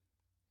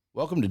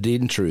Welcome to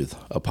Deed and Truth,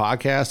 a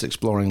podcast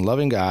exploring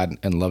loving God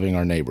and loving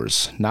our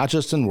neighbors, not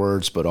just in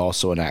words, but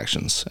also in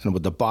actions, and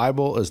with the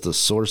Bible as the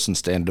source and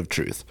standard of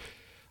truth.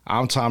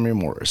 I'm Tommy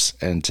Morris,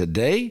 and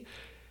today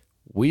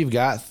we've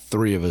got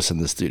three of us in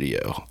the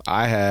studio.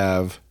 I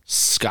have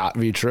Scott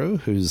Vitro,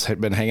 who's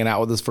been hanging out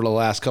with us for the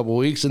last couple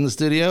weeks in the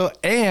studio,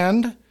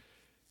 and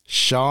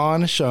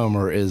Sean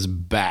Schomer is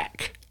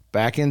back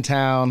in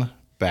town,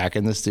 back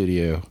in the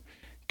studio.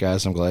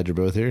 Guys, I'm glad you're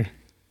both here.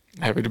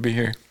 Happy to be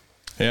here.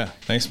 Yeah,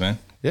 thanks, man.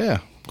 Yeah,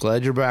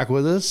 glad you're back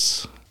with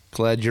us.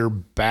 Glad you're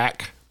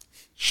back,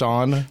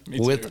 Sean,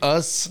 with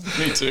us.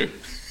 Me too.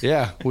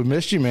 Yeah, we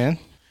missed you, man.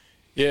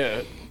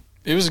 Yeah,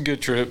 it was a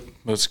good trip,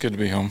 but it's good to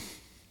be home.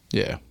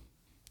 Yeah,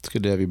 it's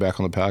good to have you back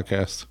on the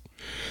podcast.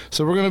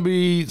 So we're going to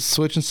be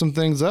switching some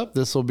things up.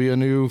 This will be a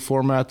new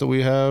format that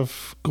we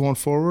have going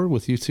forward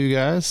with you two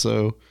guys.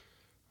 So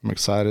I'm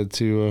excited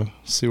to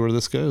see where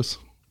this goes.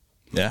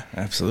 Yeah,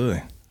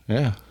 absolutely.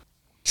 Yeah.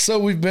 So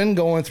we've been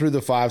going through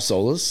the 5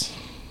 solas,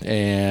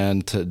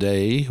 and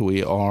today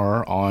we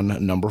are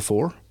on number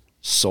 4,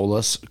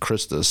 Solus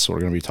Christus. We're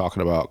going to be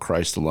talking about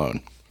Christ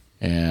alone.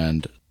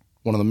 And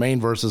one of the main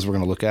verses we're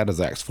going to look at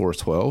is Acts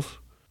 4:12.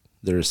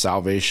 There is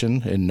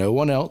salvation in no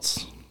one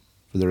else,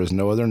 for there is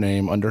no other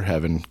name under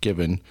heaven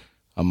given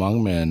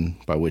among men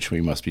by which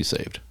we must be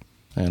saved.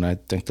 And I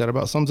think that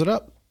about sums it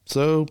up.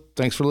 So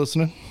thanks for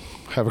listening.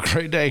 Have a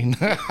great day.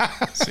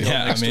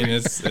 Yeah, I mean,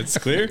 it's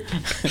clear.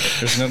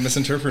 There's no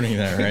misinterpreting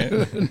that,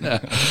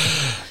 right?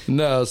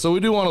 No, so we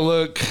do want to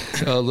look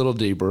a little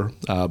deeper,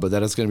 but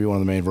that is going to be one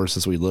of the main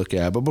verses we look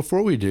at. But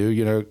before we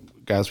do,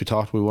 guys,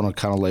 we want to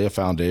kind of lay a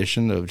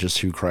foundation of just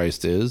who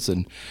Christ is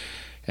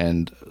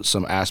and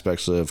some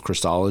aspects of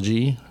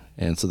Christology.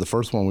 And so the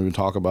first one we would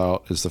talk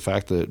about is the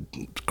fact that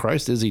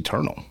Christ is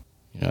eternal.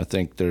 I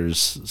think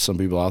there's some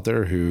people out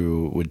there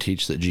who would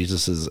teach that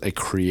Jesus is a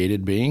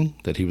created being,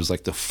 that he was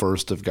like the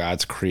first of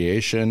God's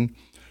creation,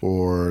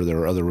 or there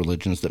are other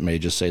religions that may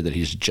just say that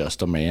he's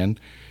just a man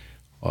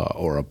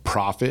or a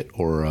prophet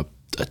or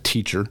a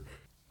teacher,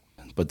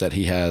 but that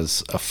he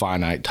has a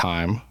finite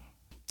time,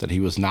 that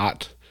he was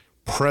not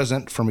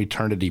present from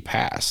eternity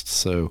past.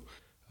 So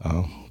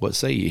what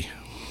say ye?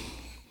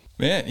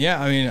 Man,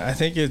 yeah, I mean, I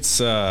think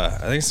it's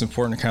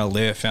important to kind of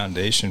lay a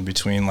foundation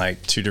between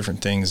like two different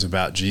things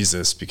about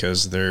Jesus,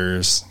 because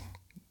there's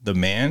the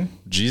man,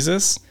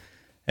 Jesus,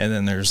 and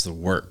then there's the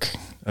work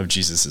of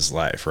Jesus's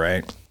life,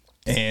 right?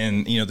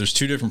 And, there's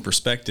two different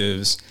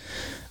perspectives.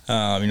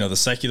 The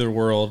secular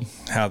world,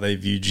 how they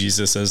view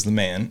Jesus as the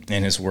man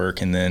and his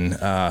work, and then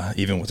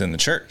even within the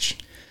church,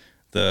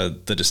 the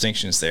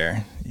distinctions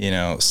there,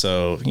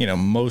 so,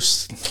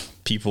 most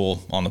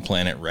people on the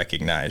planet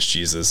recognize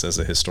Jesus as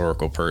a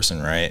historical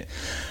person, right?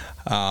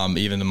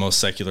 Even the most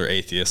secular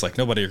atheists, like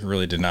nobody can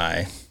really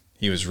deny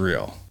he was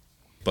real.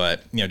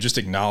 But, just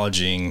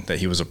acknowledging that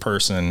he was a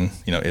person,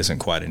 isn't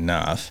quite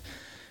enough.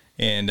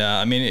 And,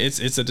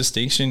 it's a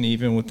distinction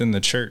even within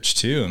the church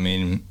too. I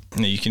mean,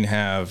 you can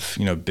have,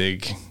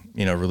 big,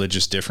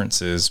 religious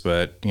differences,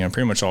 but,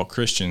 pretty much all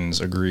Christians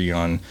agree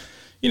on,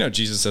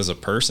 Jesus as a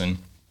person.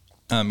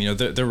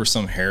 There were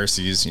some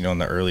heresies, in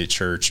the early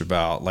church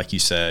about, like you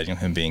said,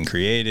 him being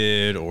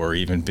created or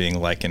even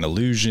being like an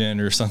illusion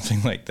or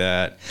something like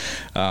that.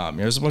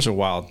 There's a bunch of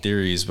wild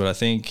theories, but I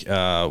think one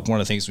of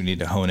the things we need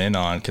to hone in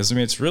on, because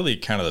it's really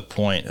kind of the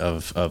point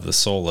of the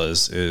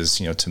solas is,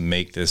 to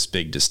make this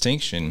big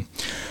distinction,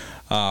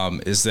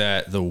 is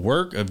that the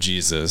work of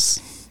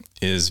Jesus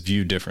is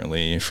viewed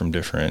differently from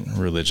different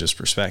religious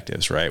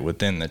perspectives, right,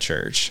 within the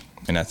church.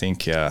 And I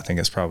think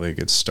that's probably a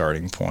good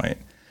starting point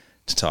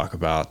to talk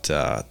about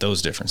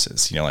those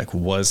differences, like,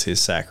 was his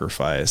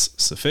sacrifice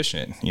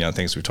sufficient,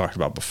 things we talked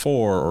about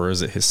before, or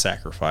is it his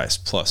sacrifice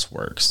plus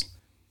works,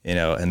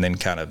 and then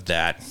kind of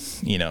that,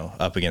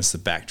 up against the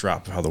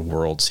backdrop of how the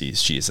world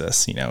sees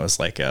Jesus, it's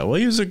like, well,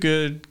 he was a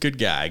good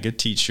guy, good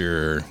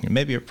teacher,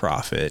 maybe a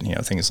prophet,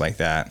 things like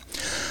that.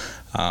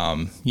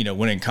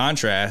 When in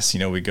contrast,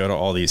 we go to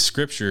all these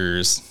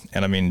scriptures,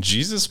 and I mean,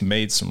 Jesus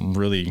made some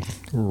really,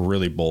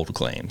 really bold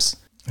claims.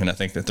 And I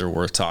think that they're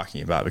worth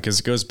talking about, because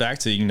it goes back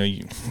to,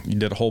 you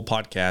did a whole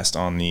podcast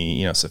on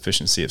the,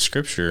 sufficiency of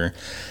scripture.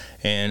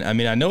 And I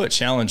mean, I know it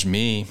challenged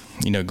me,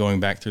 going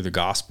back through the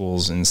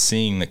Gospels and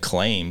seeing the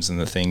claims and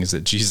the things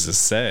that Jesus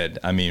said,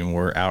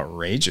 were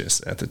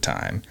outrageous at the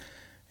time.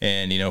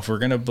 And, if we're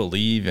going to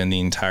believe in the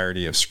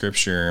entirety of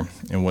scripture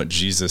and what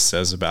Jesus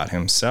says about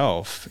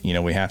himself,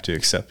 we have to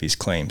accept these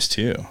claims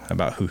too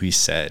about who he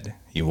said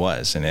he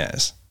was and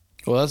is.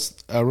 Well,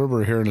 I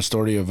remember hearing the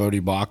story of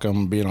Odie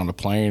Bacham being on a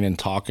plane and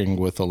talking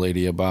with a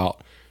lady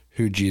about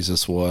who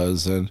Jesus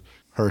was, and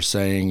her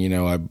saying,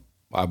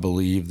 I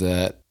believe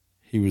that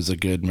he was a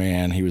good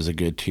man, he was a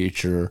good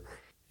teacher,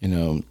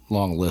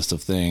 long list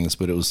of things,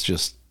 but it was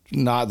just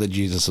not that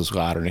Jesus was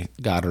God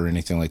or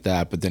anything like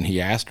that. But then he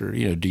asked her,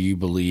 do you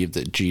believe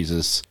that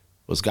Jesus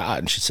was God?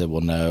 And she said,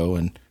 well, no.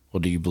 And,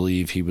 well, do you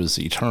believe he was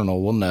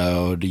eternal? Well,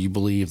 no. Do you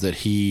believe that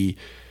he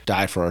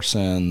died for our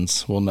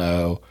sins? Well,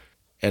 no.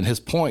 And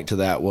his point to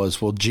that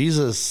was, well,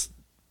 Jesus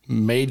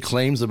made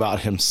claims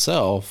about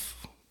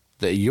himself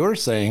that you're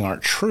saying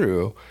aren't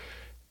true.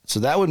 So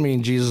that would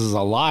mean Jesus is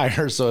a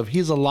liar. So if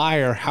he's a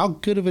liar, how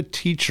good of a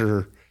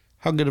teacher,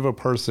 how good of a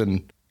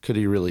person could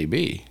he really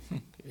be?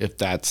 If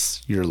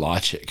that's your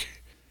logic,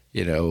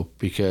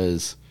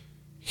 because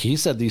he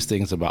said these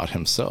things about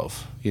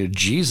himself.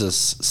 Jesus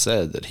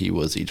said that he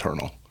was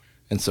eternal.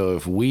 And so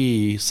if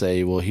we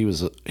say, well, he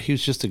was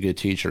just a good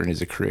teacher and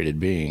he's a created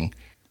being,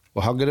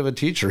 well, how good of a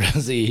teacher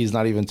is he? He's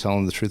not even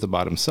telling the truth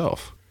about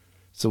himself.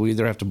 So we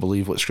either have to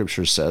believe what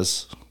Scripture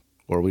says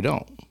or we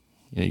don't.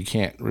 You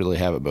can't really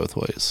have it both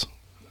ways.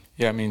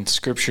 Yeah, I mean,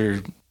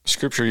 Scripture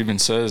even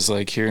says,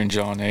 like here in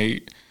John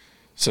 8,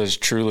 says,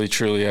 truly,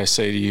 truly, I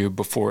say to you,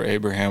 before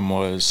Abraham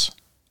was,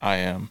 I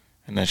am.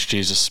 And that's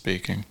Jesus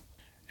speaking.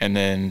 And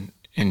then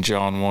in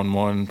John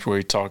 1:1, where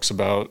he talks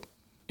about,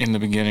 in the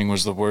beginning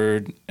was the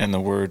Word, and the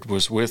Word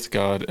was with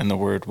God, and the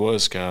Word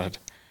was God.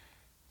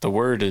 The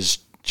Word is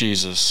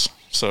Jesus.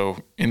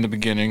 So in the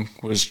beginning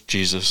was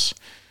Jesus.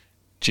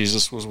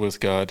 Jesus was with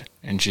God,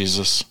 and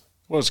Jesus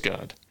was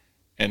God.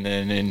 And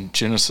then in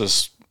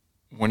Genesis,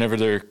 whenever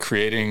they're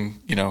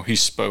creating, he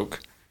spoke.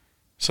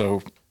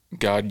 So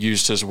God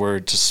used his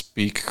word to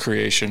speak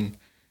creation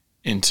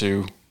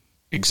into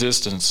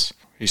existence.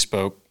 He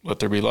spoke, let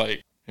there be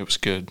light. It was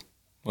good.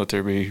 Let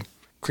there be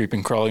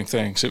creeping, crawling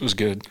things. It was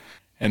good.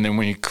 And then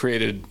when he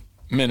created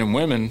men and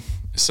women,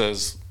 it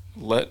says,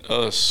 let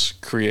us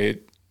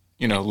create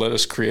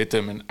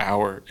them in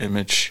our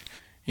image.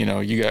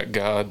 You got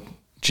God,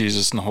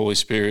 Jesus, and the Holy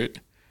Spirit.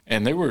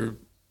 And they were,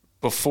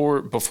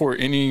 before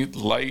any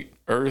light,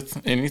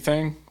 earth,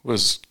 anything,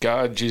 was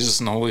God, Jesus,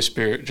 and the Holy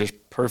Spirit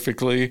just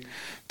perfectly,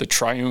 the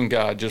triune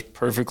God just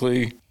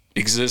perfectly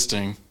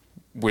existing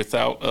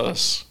without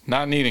us,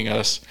 not needing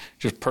us,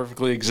 just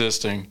perfectly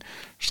existing.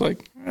 It's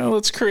like,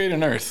 let's create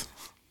an earth.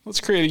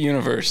 Let's create a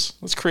universe.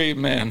 Let's create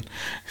man,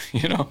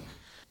 Yeah,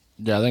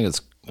 I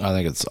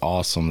think it's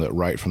awesome that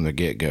right from the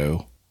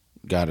get-go,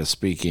 God is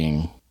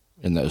speaking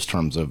in those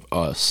terms of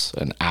us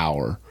and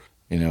our,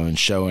 and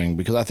showing,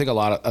 because I think a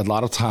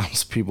lot of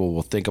times people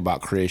will think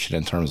about creation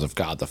in terms of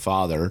God the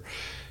Father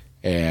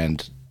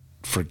and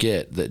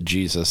forget that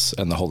Jesus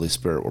and the Holy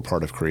Spirit were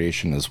part of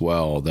creation as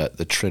well, that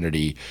the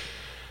Trinity,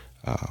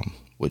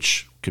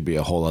 which could be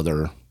a whole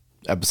other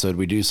episode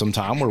we do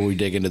sometime where we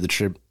dig into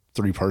the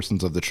three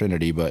persons of the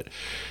Trinity, but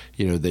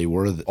they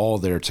were all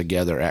there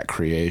together at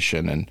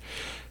creation,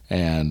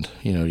 and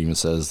it even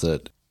says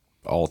that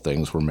all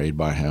things were made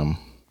by him,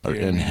 or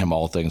in him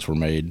all things were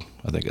made.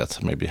 I think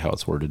that's maybe how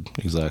it's worded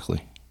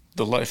exactly.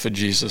 The life of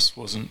Jesus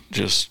wasn't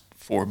just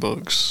 4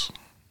 books.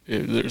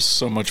 There's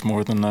so much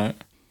more than that.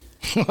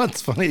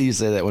 It's funny you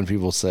say that when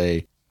people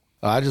say,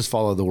 I just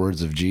follow the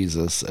words of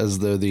Jesus, as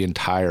though the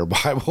entire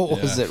Bible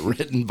wasn't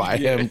written by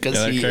him,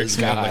 because he is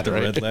God. Like the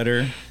red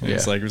letter.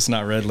 It's like, it's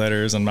not red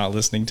letters, I'm not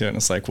listening to it. And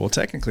it's like, well,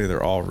 technically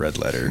they're all red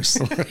letters.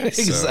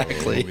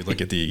 Exactly. So we look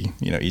at the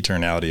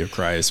eternality of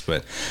Christ.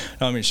 But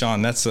I mean,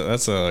 Sean, that's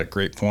a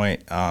great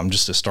point,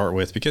 just to start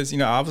with, because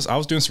I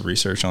was doing some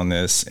research on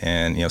this,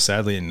 and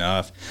sadly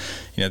enough,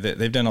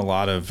 they've done a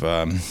lot of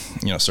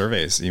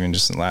surveys, even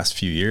just in the last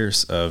few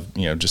years, of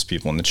just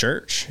people in the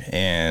church,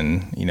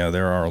 and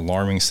there are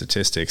alarming statistics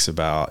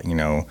about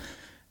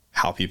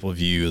how people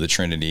view the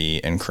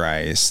Trinity and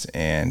Christ,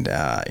 and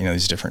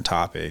these different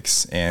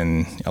topics,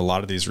 and a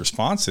lot of these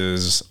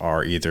responses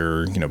are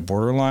either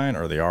borderline,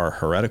 or they are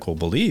heretical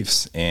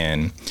beliefs.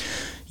 And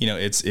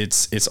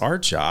it's our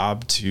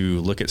job to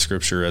look at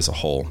Scripture as a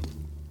whole.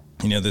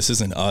 This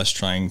isn't us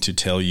trying to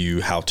tell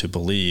you how to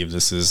believe.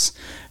 This is,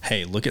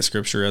 hey, look at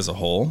Scripture as a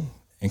whole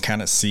and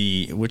kind of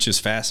see, which is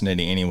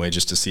fascinating anyway,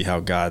 just to see how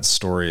God's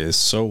story is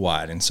so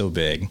wide and so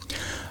big,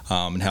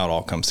 and how it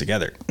all comes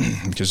together.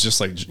 Because just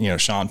like,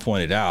 Sean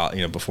pointed out,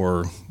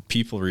 before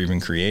people were even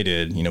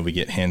created, we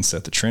get hints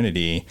at the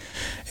Trinity.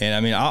 And I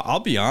mean,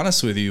 I'll be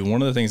honest with you,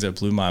 one of the things that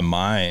blew my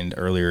mind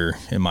earlier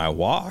in my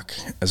walk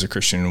as a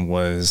Christian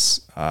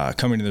was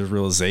coming to the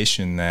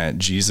realization that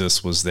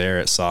Jesus was there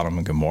at Sodom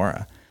and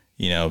Gomorrah.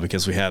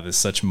 Because we have this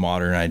such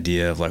modern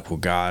idea of like, well,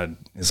 God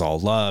is all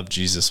love,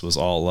 Jesus was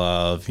all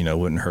love,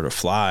 wouldn't hurt a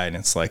fly. And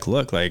it's like,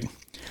 look, like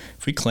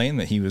if we claim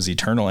that he was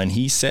eternal, and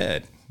he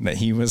said that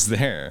he was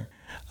there,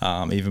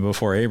 even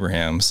before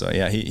Abraham. So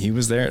yeah, he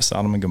was there at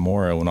Sodom and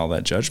Gomorrah when all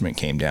that judgment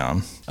came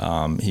down.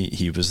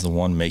 He was the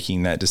one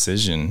making that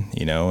decision,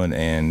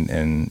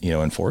 and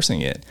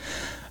enforcing it.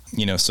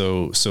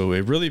 So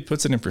it really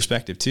puts it in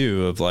perspective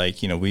too, of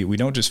like, we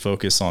don't just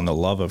focus on the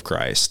love of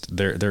Christ.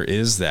 There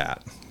is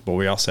that, but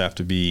we also have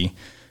to be,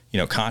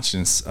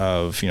 conscious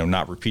of,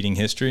 not repeating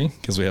history,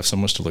 because we have so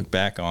much to look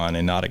back on,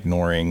 and not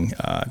ignoring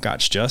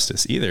God's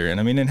justice either. And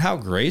I mean, and how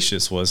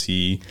gracious was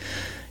he,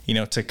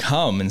 to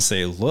come and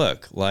say,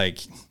 look, like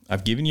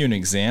I've given you an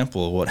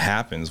example of what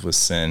happens with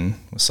sin,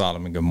 with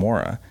Sodom and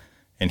Gomorrah,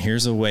 and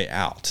here's a way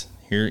out.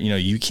 Here,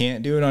 you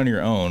can't do it on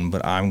your own,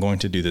 but I'm going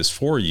to do this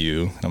for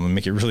you. I'm going to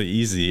make it really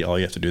easy. All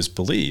you have to do is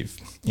believe,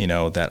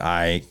 that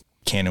I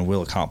can and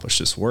will accomplish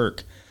this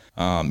work,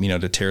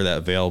 to tear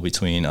that veil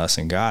between us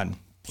and God.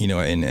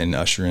 and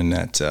usher in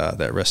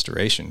that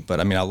restoration. But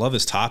I mean, I love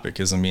this topic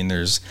because I mean,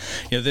 there's,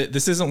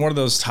 this isn't one of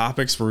those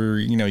topics where,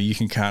 you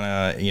can kind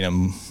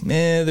of,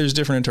 there's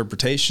different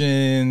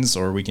interpretations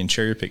or we can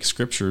cherry pick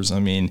scriptures. I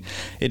mean,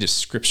 it is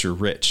scripture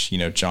rich,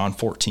 John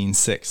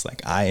 14:6,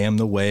 like, I am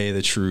the way,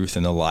 the truth,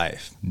 and the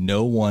life.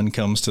 No one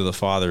comes to the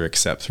Father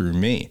except through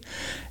me.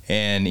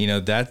 And,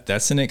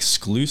 that's an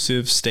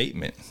exclusive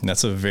statement.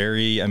 That's a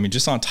very,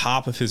 just on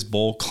top of his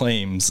bold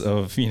claims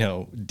of,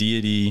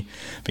 deity,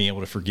 being able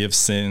to forgive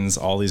sins,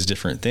 all these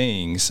different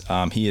things,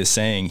 he is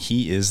saying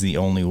he is the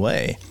only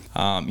way,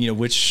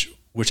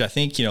 which I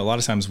think, a lot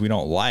of times we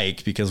don't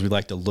like because we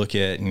like to look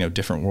at,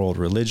 different world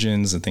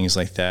religions and things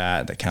like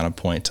that kind of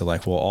point to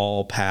like, well,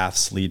 all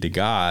paths lead to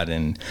God.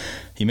 And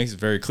he makes it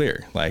very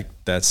clear, like,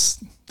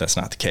 that's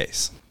not the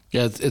case.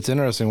 Yeah, it's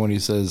interesting when he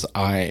says,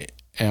 I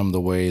am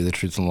the way, the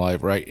truth, and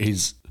life, right?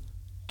 He's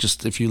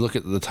just, if you look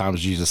at the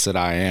times Jesus said,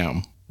 I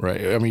am,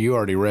 right? I mean, you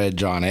already read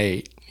John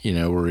 8,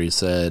 where he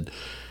said,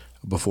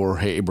 before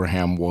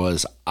Abraham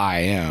was, I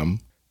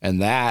am.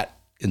 And that,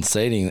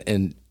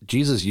 and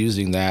Jesus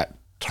using that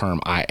term,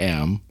 I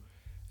am,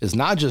 is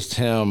not just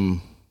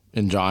him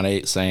in John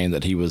 8 saying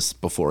that he was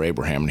before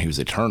Abraham and he was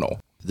eternal.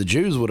 The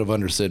Jews would have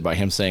understood by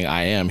him saying,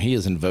 I am, he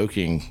is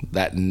invoking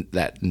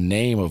that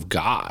name of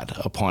God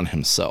upon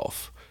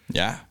himself.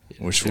 Yeah.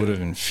 Which would have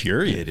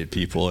infuriated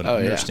people, and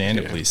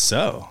understandably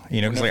so.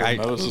 Because like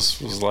Moses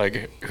was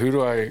like, "Who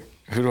do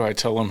I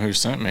tell him who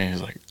sent me?"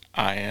 He's like,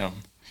 "I am."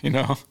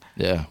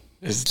 Yeah.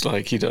 It's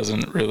like he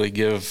doesn't really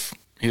give.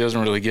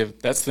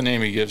 That's the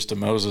name he gives to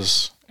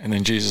Moses, and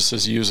then Jesus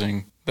is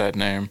using that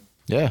name.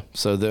 Yeah.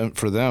 So then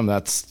for them,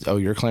 that's,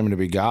 you're claiming to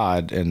be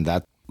God, and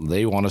that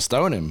they want to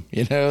stone him.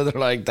 They're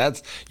like,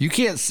 you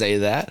can't say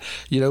that,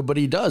 but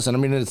he does. And I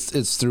mean,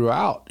 it's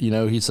throughout,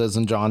 he says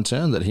in John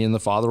 10 that he and the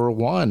Father are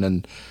one.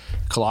 And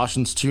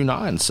Colossians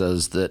 2:9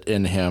 says that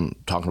in him,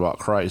 talking about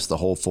Christ, the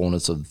whole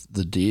fullness of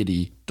the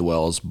deity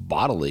dwells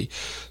bodily.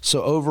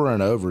 So over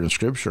and over in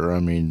scripture, I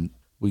mean,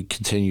 we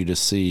continue to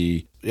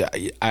see,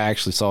 I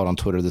actually saw it on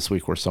Twitter this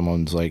week where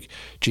someone's like,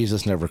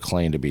 Jesus never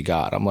claimed to be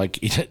God. I'm like,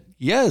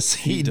 yes,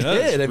 he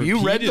did. Have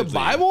you read the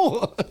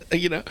Bible?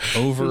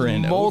 Over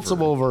and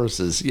multiple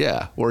verses.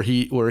 Yeah. Where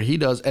he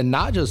does. And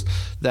not just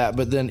that,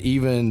 but then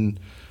even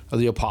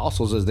the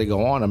apostles as they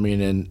go on. I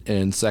mean,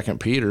 in 2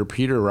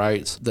 Peter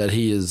writes that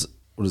he is,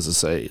 what does it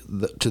say?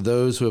 To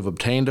those who have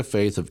obtained a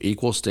faith of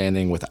equal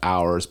standing with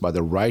ours by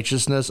the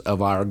righteousness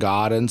of our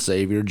God and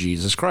Savior,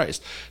 Jesus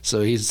Christ.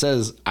 So he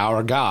says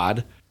our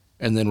God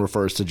and then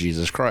refers to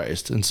Jesus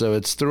Christ. And so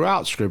it's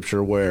throughout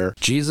scripture where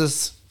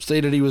Jesus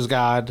stated he was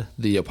God,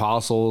 the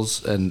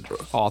apostles and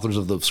authors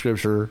of the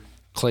scripture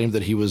claimed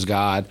that he was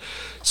God.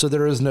 So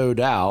there is no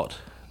doubt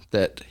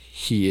that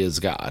he is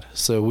God.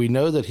 So we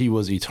know that he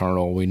was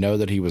eternal. We know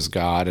that he was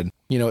God. And,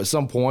 at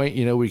some point,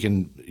 we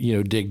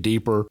can, dig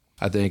deeper.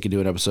 I think and do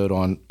an episode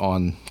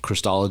on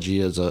Christology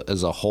as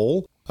a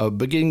whole.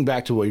 But getting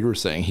back to what you were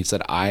saying, he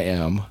said, I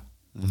am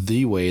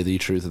the way, the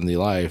truth, and the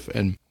life.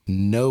 And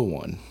no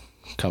one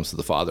comes to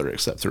the Father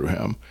except through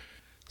him.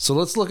 So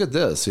let's look at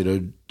this,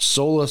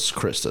 solus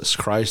Christus,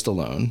 Christ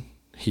alone.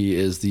 He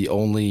is the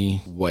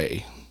only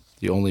way,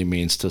 the only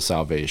means to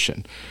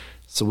salvation.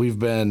 So we've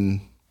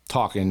been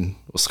talking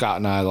with Scott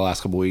and I the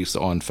last couple of weeks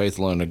on faith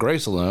alone and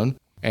grace alone,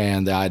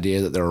 and the idea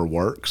that there are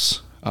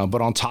works.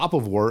 But on top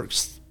of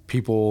works,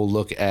 people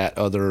look at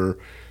other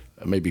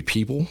maybe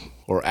people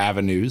or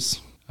avenues.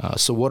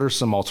 So what are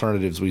some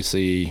alternatives we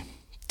see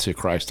to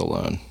Christ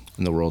alone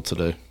in the world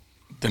today?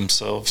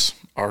 Themselves,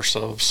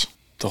 ourselves,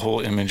 the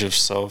whole image of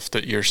self,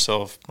 that your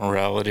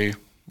self-morality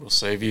will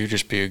save you.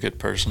 Just be a good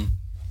person.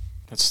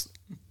 That's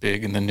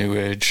big in the New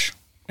Age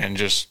and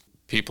just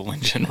people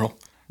in general.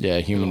 Yeah,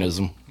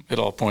 humanism. It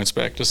all points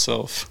back to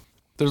self.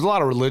 There's a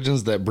lot of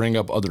religions that bring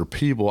up other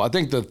people. I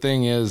think the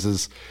thing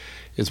is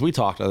we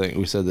talked, I think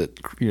we said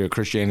that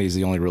Christianity is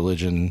the only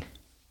religion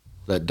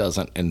that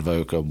doesn't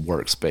invoke a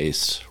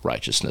works-based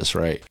righteousness,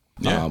 right?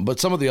 Yeah.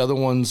 But some of the other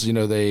ones,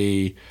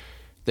 they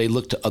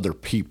look to other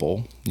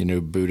people.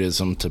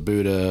 Buddhism to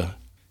Buddha,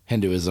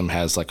 Hinduism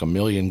has like 1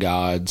 million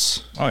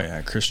gods. Oh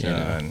yeah, Christian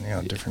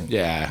and different.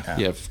 Yeah,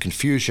 you have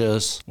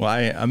Confucius. Well,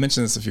 I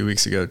mentioned this a few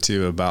weeks ago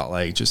too about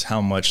like just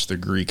how much the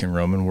Greek and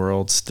Roman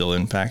world still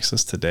impacts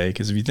us today.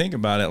 Because if you think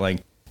about it,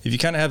 like, if you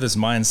kind of have this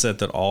mindset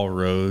that all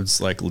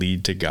roads like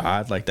lead to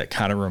God, like that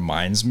kind of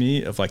reminds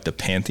me of like the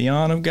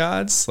pantheon of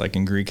gods, like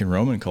in Greek and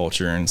Roman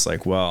culture. And it's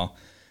like, well,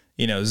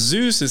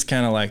 Zeus is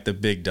kind of like the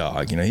big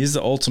dog, he's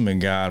the ultimate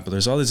God, but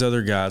there's all these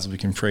other gods we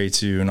can pray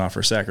to and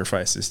offer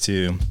sacrifices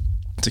to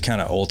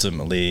kind of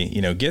ultimately,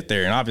 get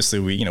there. And obviously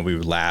we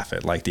would laugh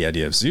at like the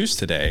idea of Zeus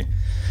today,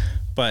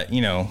 but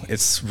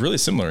it's really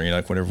similar,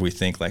 like whenever we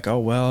think like, oh,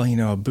 well,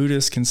 a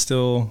Buddhist can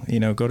still,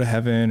 go to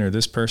heaven, or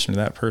this person or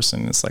that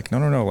person. It's like,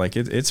 no, like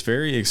it's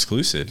very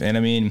exclusive. And I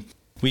mean,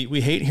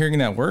 we hate hearing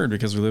that word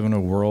because we live in a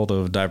world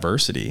of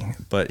diversity.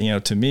 But,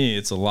 to me,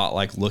 it's a lot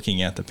like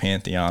looking at the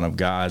pantheon of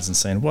gods and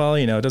saying, well,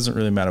 it doesn't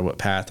really matter what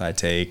path I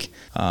take.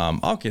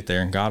 I'll get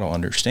there and God will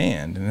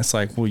understand. And it's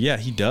like, well, yeah,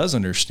 he does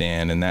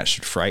understand. And that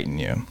should frighten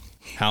you.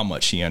 how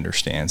much he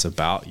understands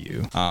about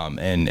you,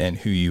 and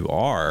who you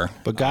are.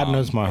 But God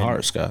knows my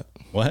heart, Scott.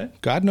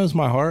 What? God knows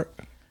my heart.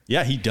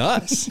 Yeah, he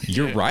does.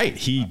 You're right.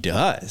 He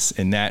does.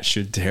 And that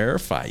should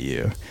terrify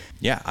you.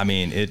 Yeah. I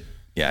mean, it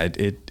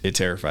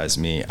terrifies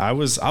me. I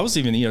was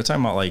even,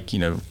 talking about like,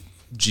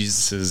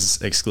 Jesus's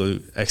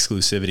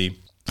exclusivity.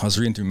 I was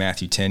reading through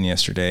Matthew 10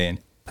 yesterday, and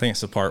I think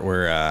it's the part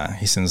where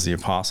he sends the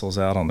apostles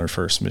out on their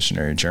first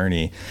missionary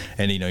journey.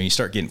 And, you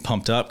start getting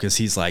pumped up because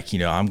he's like,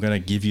 I'm going to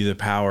give you the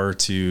power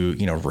to,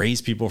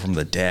 raise people from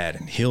the dead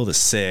and heal the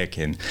sick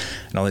and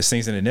all these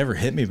things. And it never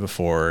hit me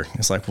before.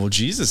 It's like, well,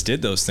 Jesus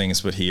did those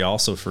things, but he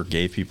also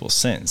forgave people's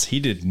sins. He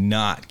did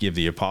not give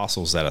the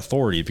apostles that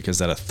authority, because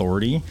that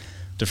authority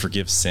to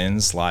forgive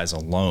sins lies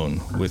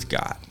alone with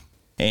God.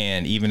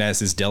 And even as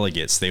his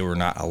delegates, they were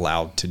not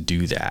allowed to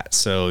do that.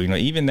 So,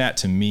 even that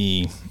to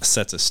me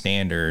sets a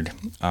standard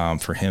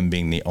for him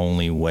being the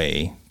only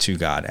way to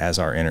God as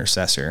our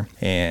intercessor.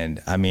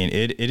 And I mean,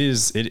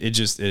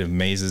 it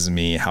amazes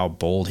me how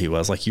bold he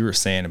was. Like you were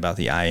saying about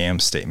the I am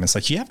statements,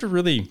 like you have to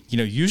really,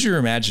 use your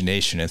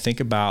imagination and think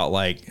about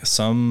like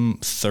some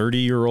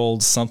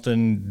 30-year-old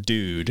something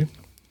dude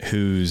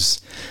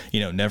who's,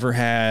 never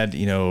had,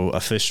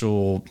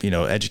 official,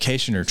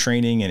 education or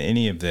training in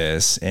any of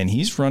this. And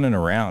he's running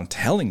around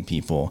telling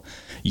people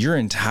your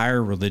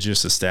entire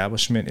religious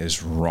establishment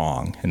is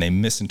wrong. And they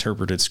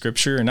misinterpreted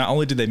scripture. And not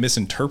only did they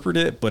misinterpret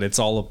it, but it's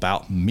all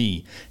about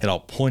me. It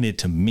all pointed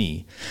to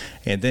me.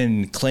 And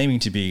then claiming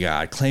to be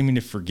God, claiming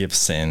to forgive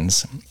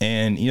sins.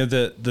 And,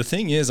 the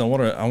thing is, I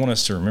want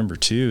us to remember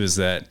too, is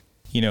that,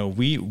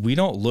 we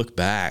don't look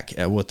back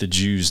at what the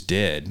Jews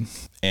did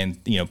and,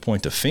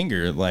 point the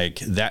finger. Like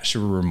that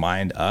should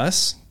remind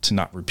us to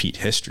not repeat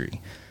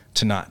history,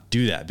 to not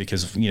do that,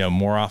 because,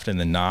 more often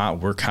than not,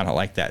 we're kind of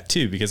like that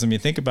too. Because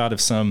think about if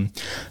some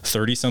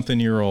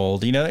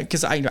 30-something-year-old,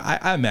 because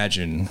I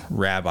imagine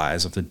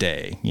rabbis of the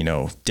day,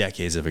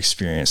 decades of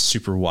experience,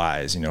 super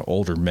wise,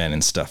 older men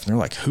and stuff. And they're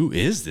like, who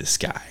is this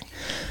guy?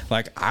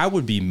 Like, I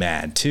would be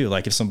mad too.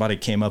 Like if somebody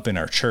came up in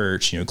our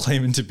church,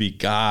 claiming to be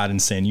God and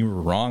saying you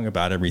were wrong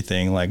about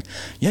everything, like,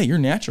 yeah, your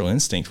natural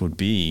instinct would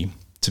be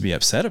to be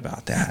upset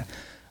about that.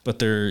 But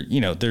they're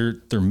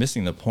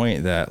missing the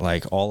point that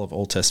like all of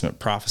Old Testament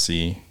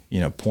prophecy,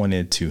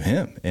 pointed to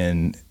him,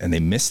 and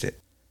they missed it.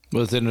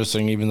 Well, it's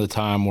interesting. Even the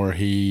time where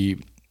he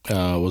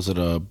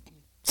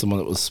someone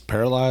that was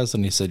paralyzed,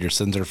 and he said, "Your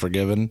sins are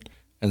forgiven,"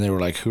 and they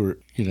were like, "Who are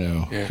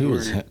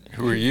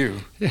who are you?"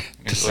 Yeah,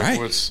 he's right.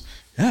 Like,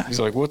 he's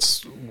like,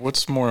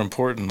 what's more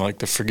important, like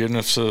the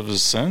forgiveness of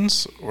his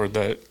sins, or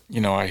that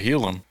I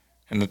heal him?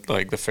 And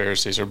the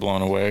Pharisees are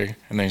blown away,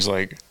 and then he's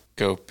like,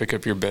 go pick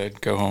up your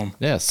bed, go home.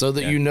 Yeah, so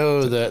that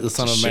that the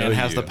Son of Man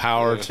has the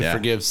power to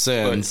forgive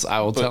sins,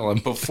 I will tell him.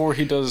 Before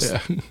he does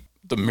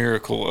the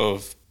miracle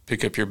of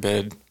pick up your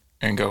bed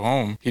and go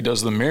home, he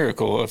does the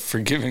miracle of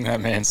forgiving that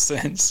man's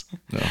sins.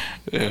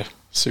 Yeah,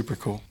 super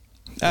cool.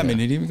 I mean,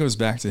 it even goes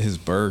back to his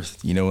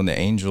birth, when the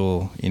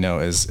angel,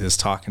 is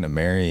talking to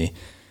Mary,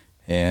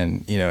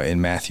 and, in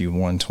Matthew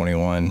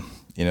 1:21,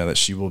 that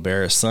she will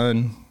bear a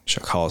son,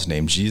 shall call his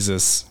name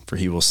Jesus, for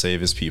he will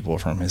save his people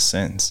from his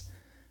sins,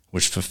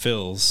 which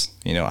fulfills,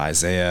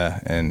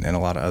 Isaiah and a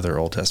lot of other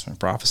Old Testament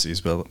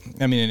prophecies. But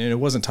I mean, and it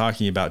wasn't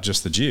talking about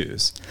just the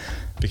Jews,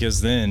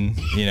 because then,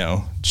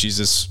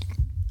 Jesus,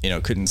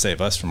 couldn't save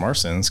us from our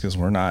sins because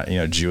we're not,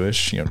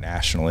 Jewish,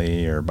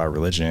 nationally or by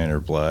religion or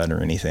blood or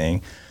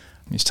anything.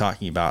 He's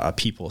talking about a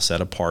people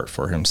set apart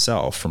for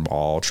himself from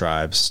all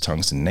tribes,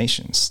 tongues, and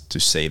nations to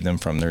save them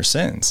from their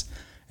sins.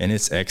 And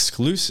it's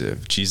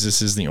exclusive.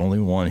 Jesus is the only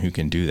one who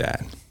can do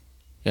that.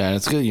 Yeah, and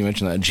it's good you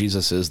mentioned that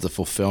Jesus is the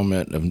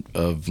fulfillment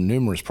of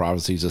numerous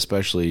prophecies,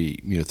 especially,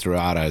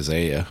 throughout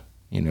Isaiah.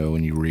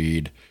 When you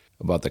read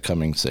about the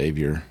coming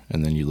Savior,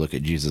 and then you look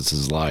at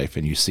Jesus's life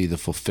and you see the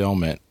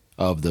fulfillment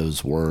of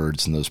those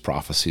words and those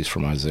prophecies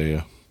from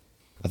Isaiah.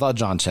 I thought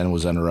John 10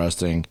 was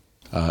interesting.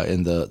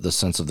 In the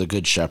sense of the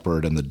good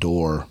shepherd and the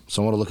door.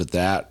 So I want to look at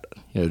that,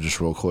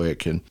 just real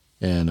quick. And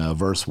in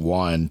verse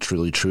 1,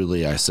 truly,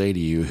 truly, I say to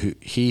you,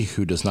 he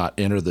who does not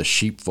enter the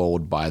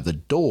sheepfold by the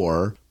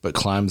door, but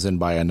climbs in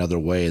by another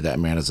way, that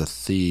man is a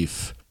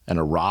thief and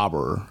a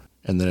robber.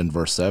 And then in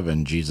verse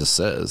 7, Jesus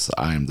says,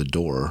 I am the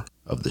door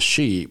of the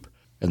sheep.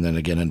 And then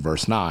again in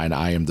verse 9,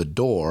 I am the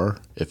door.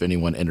 If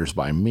anyone enters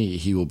by me,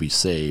 he will be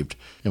saved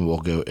and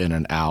will go in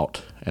and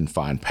out and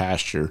find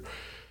pasture.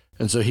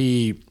 And so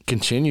he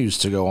continues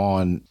to go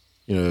on,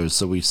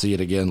 so we see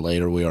it again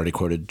later. We already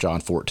quoted John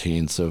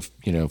 14. So,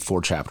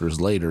 4 chapters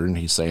later, and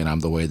he's saying, I'm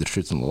the way, the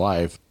truth, and the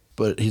life.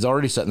 But he's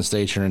already setting the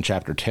stage here in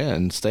chapter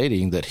 10,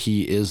 stating that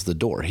he is the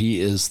door.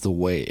 He is the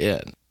way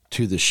in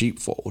to the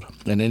sheepfold.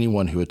 And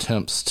anyone who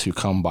attempts to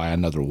come by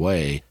another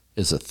way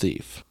is a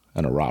thief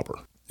and a robber.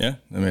 Yeah.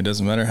 I mean, it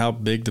doesn't matter how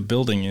big the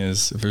building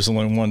is. If there's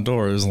only one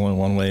door, there's only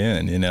one way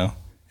in,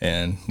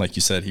 And like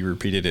you said, he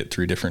repeated it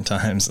 3 different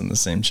times in the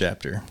same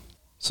chapter.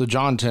 So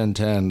John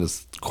 10:10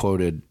 is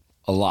quoted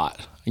a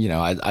lot.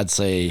 I'd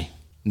say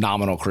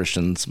nominal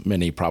Christians,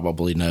 many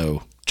probably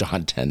know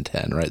John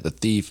 10:10, right? The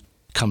thief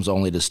comes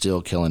only to steal,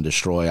 kill, and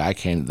destroy. I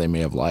came that they may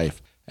have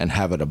life and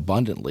have it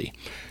abundantly.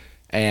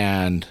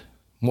 And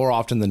more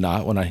often than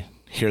not, when I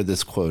hear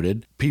this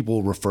quoted,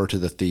 people refer to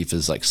the thief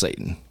as like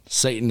Satan.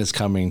 Satan is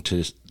coming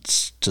to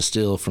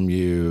steal from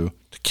you,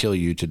 to kill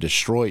you, to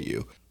destroy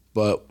you.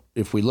 But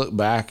if we look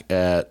back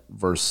at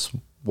verse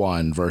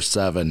 1, verse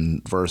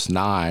 7, verse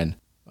 9,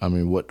 I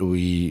mean, what do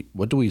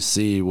we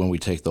see when we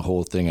take the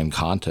whole thing in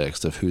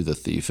context of who the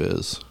thief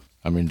is?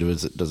 I mean,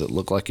 does it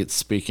look like it's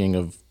speaking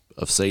of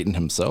Satan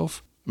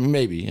himself?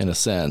 Maybe in a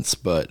sense,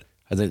 but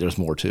I think there's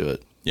more to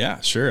it.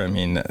 Yeah, sure. I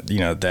mean,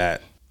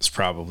 that is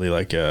probably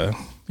like an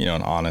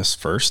honest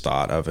first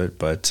thought of it.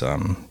 But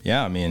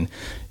I mean,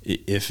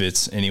 if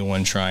it's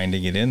anyone trying to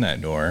get in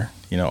that door,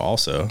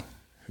 also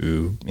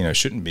who,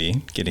 shouldn't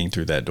be getting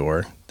through that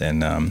door, then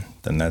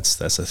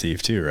that's a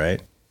thief too,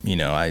 right?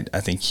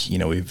 I think,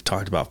 we've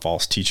talked about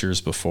false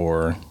teachers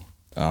before,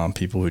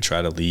 people who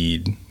try to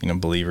lead,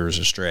 believers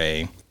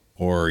astray,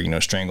 or,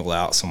 strangle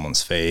out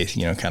someone's faith,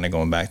 kind of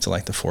going back to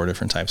like the 4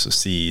 different types of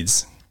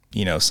seeds.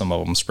 Some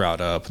of them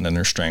sprout up and then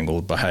they're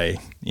strangled by,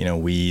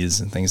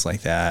 weeds and things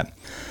like that.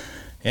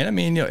 And I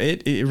mean,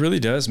 it really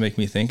does make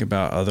me think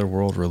about other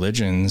world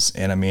religions.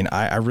 And I mean,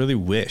 I really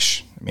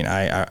wish,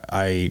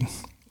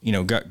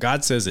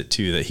 God says it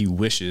too, that he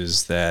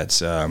wishes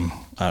that, I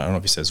don't know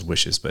if he says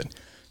wishes, but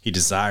he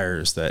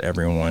desires that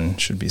everyone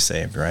should be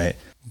saved, right?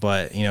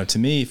 But, to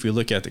me, if we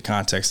look at the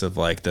context of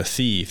like the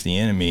thief, the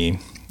enemy,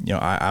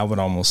 I would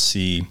almost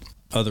see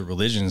other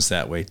religions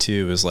that way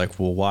too, is like,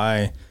 well,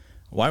 why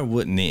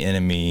wouldn't the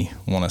enemy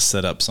want to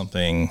set up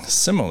something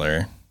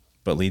similar,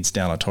 but leads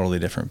down a totally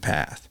different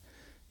path?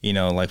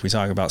 Like we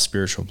talk about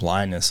spiritual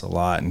blindness a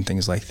lot and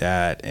things like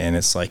that. And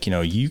it's like,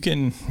 you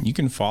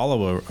can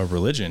follow a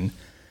religion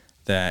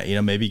that,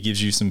 maybe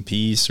gives you some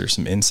peace or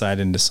some insight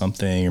into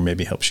something, or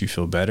maybe helps you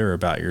feel better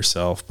about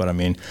yourself. But I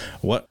mean,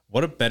 what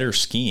a better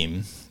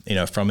scheme,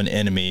 from an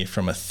enemy,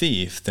 from a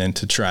thief, than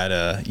to try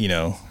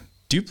to,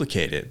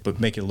 duplicate it, but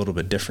make it a little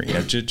bit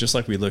different. Just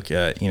like we look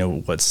at,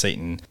 what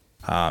Satan,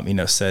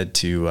 said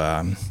to,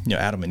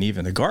 Adam and Eve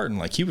in the garden,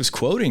 like he was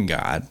quoting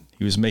God.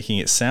 He was making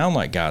it sound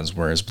like God's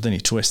words, but then he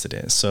twisted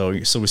it. So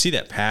we see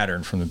that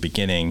pattern from the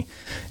beginning,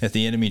 that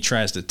the enemy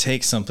tries to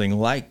take something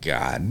like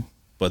God,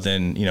 but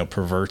then,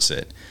 perverts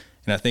it.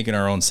 And I think in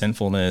our own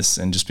sinfulness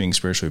and just being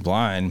spiritually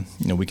blind,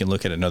 we can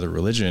look at another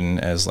religion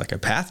as like a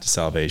path to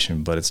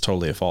salvation, but it's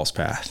totally a false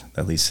path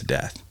that leads to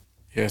death.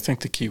 Yeah, I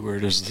think the key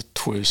word is the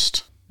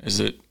twist, is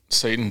that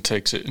Satan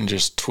takes it and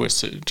just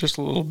twists it just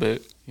a little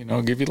bit,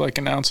 give you like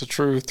an ounce of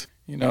truth,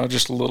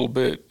 just a little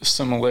bit of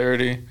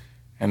similarity,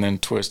 and then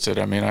twist it.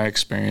 I mean, I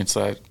experienced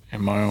that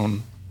in my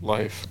own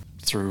life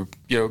through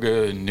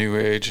yoga and New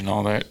Age and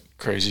all that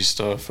crazy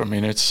stuff. I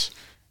mean, it's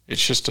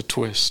just a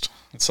twist.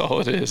 That's all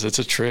it is. It's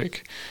a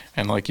trick.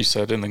 And like you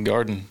said, in the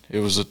garden, it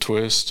was a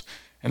twist.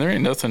 And there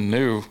ain't nothing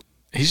new.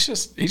 He's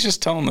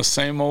just telling the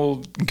same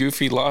old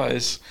goofy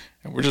lies,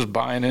 and we're just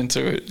buying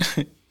into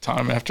it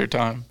time after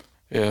time.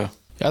 Yeah.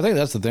 I think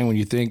that's the thing when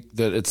you think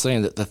that it's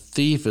saying that the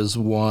thief is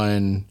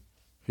one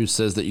who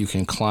says that you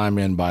can climb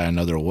in by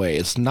another way.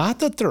 It's not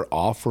that they're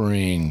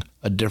offering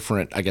a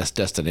different,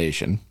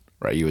 destination,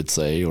 right, you would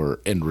say, or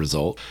end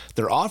result.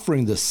 They're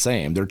offering the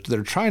same.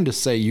 They're trying to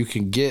say you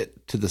can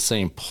get to the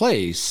same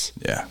place.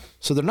 Yeah.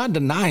 So they're not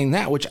denying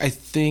that, which I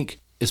think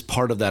is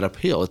part of that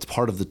appeal. It's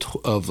part of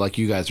of like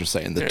you guys are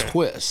saying, the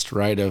twist,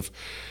 right? Of,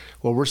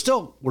 well, we're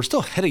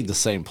still heading the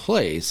same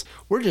place.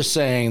 We're just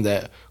saying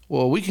that,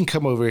 well, we can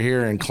come over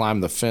here and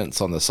climb the fence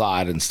on the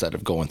side instead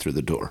of going through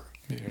the door.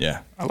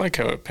 Yeah. I like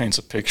how it paints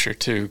a picture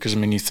too, because I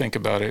mean, you think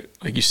about it,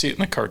 like you see it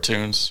in the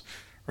cartoons,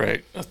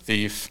 right? A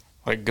thief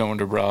like going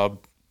to rob,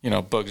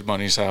 Bugs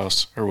Bunny's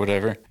house or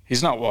whatever.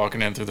 He's not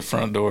walking in through the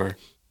front door.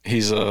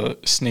 He's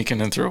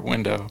sneaking in through a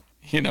window,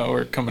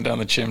 or coming down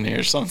the chimney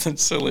or something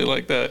silly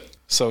like that.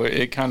 So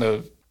it kind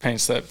of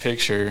paints that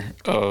picture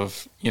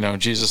of,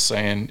 Jesus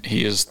saying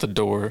he is the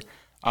door,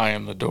 I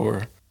am the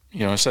door.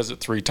 It says it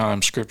 3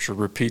 times. Scripture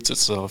repeats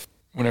itself.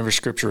 Whenever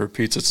scripture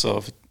repeats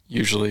itself,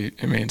 usually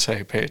it means,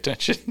 hey, pay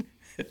attention.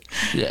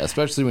 Yeah,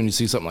 especially when you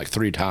see something like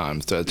 3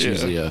 times. That's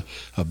usually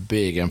a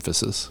big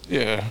emphasis.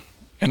 Yeah.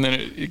 And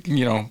then,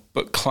 it,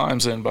 but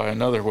climbs in by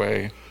another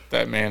way.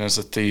 That man is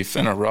a thief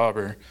and a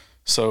robber.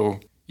 So,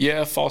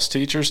 yeah, false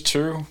teachers,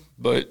 true,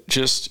 but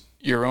just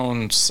your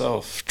own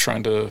self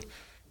trying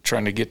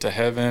to get to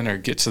heaven or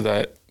get to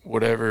that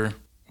whatever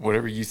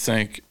you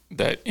think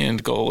that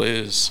end goal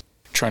is,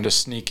 trying to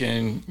sneak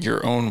in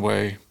your own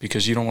way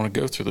because you don't want to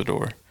go through the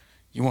door.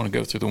 You want to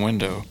go through the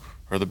window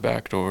or the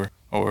back door,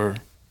 or,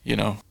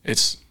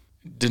 it's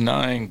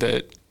denying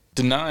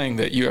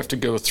that you have to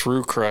go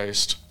through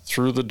Christ,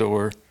 through the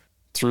door,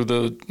 through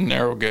the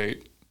narrow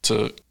gate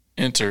to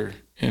enter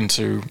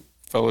into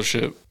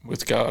fellowship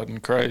with God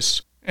and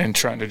Christ, and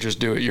trying to just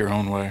do it your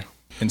own way.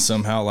 And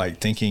somehow like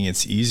thinking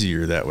it's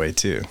easier that way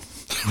too.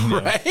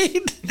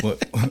 Right?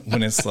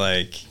 When it's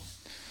like,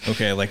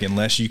 okay, like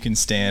unless you can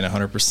stand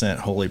 100%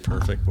 holy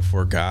perfect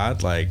before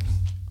God, like,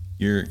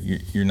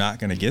 you're not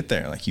going to get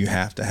there. Like, you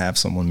have to have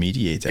someone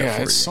mediate that for you.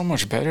 Yeah, it's so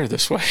much better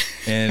this way.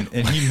 And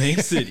he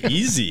makes it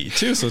easy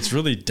too. So it's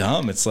really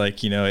dumb. It's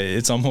like,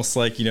 it's almost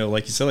like,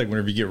 like you said, like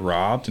whenever you get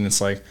robbed and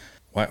it's like,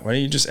 why don't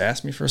you just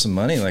ask me for some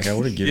money? Like, I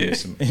would have given you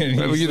some. And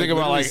when you think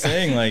about, like,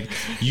 saying, like,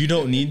 you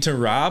don't need to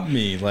rob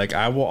me. Like,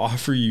 I will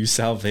offer you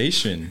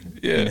salvation.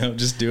 Yeah.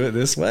 Just do it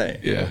this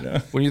way.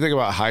 Yeah. When you think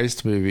about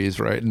heist movies,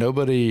 right?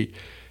 Nobody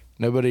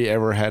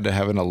ever had to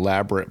have an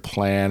elaborate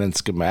plan and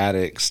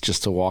schematics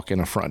just to walk in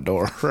a front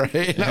door,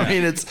 right? Yeah. I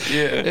mean,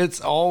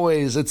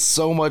 it's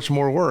so much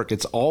more work.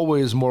 It's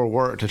always more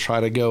work to try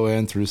to go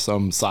in through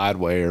some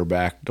sideway or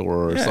back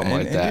door or something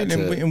like that.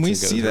 And we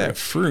see that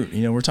fruit.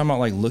 We're talking about,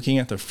 like, looking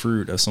at the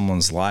fruit of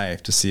someone's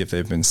life to see if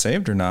they've been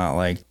saved or not.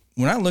 Like,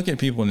 when I look at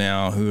people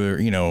now who are,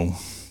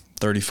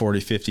 30, 40,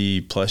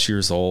 50 plus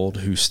years old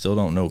who still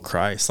don't know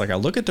Christ. Like, I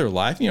look at their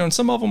life, and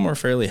some of them are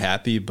fairly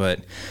happy, but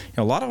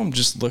a lot of them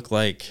just look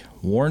like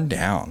worn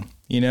down,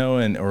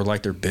 or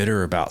like they're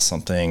bitter about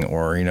something,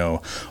 or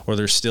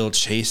they're still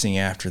chasing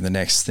after the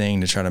next thing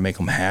to try to make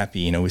them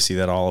happy. We see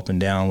that all up and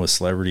down with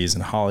celebrities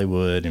in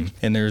Hollywood,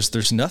 and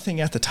there's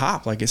nothing at the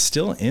top. Like, it's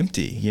still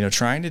empty,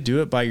 trying to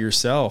do it by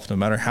yourself, no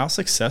matter how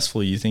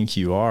successful you think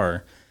you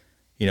are.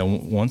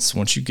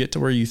 Once you get to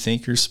where you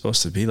think you're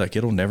supposed to be, like,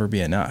 it'll never be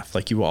enough.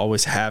 Like, you will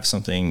always have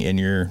something in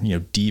your,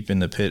 deep in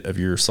the pit of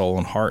your soul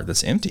and heart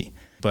that's empty.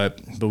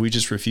 But we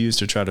just refuse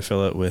to try to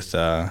fill it with,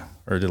 or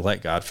to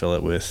let God fill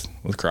it with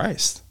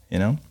Christ,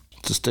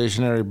 It's a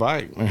stationary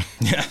bike.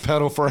 Yeah.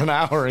 Pedal for an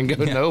hour and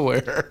go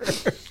nowhere.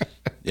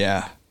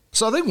 Yeah.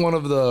 So I think one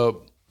of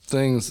the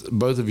things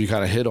both of you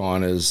kind of hit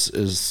on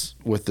is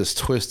with this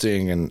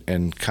twisting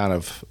and kind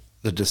of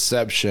the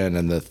deception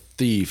and the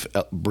thief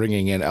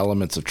bringing in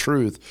elements of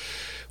truth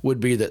would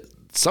be that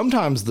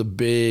sometimes the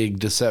big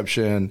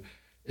deception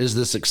is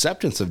this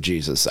acceptance of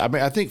Jesus. I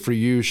mean, I think for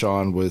you,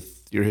 Sean,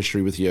 with your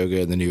history with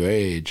yoga and the New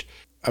Age,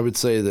 I would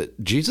say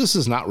that Jesus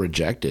is not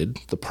rejected,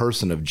 the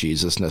person of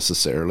Jesus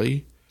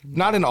necessarily,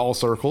 not in all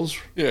circles.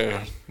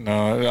 Yeah,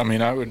 no, I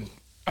mean,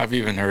 I've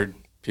even heard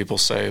people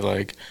say,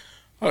 like,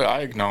 oh, I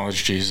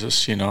acknowledge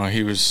Jesus. He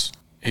was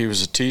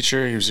a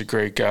teacher. He was a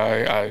great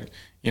guy.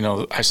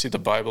 I see the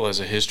Bible as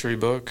a history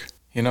book,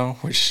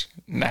 which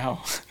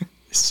now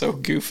is so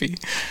goofy.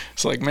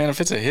 It's like, man,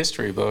 if it's a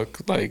history book,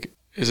 like,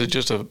 is it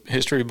just a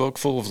history book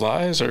full of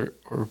lies or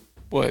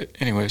what?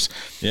 Anyways.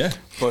 Yeah.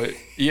 But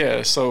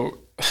yeah, so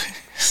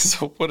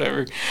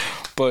whatever.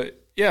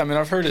 But yeah, I mean,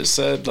 I've heard it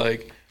said,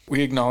 like,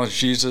 we acknowledge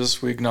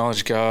Jesus, we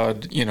acknowledge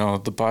God,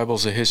 the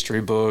Bible's a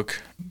history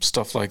book,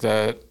 stuff like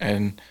that.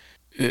 And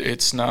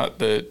it's not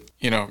that,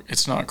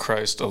 it's not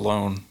Christ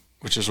alone,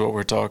 which is what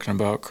we're talking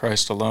about,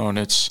 Christ alone.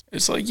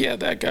 It's like, yeah,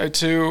 that guy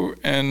too,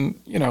 and,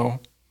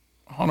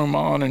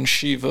 Hanuman and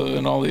Shiva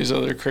and all these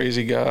other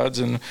crazy gods,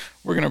 and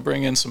we're going to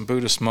bring in some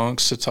Buddhist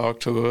monks to talk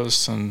to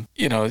us, and,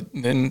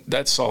 then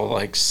that's all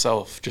like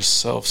self.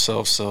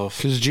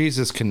 Because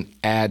Jesus can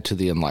add to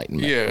the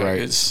enlightenment,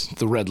 right? It's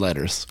the red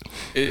letters.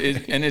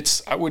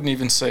 I wouldn't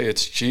even say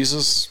it's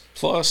Jesus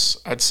plus,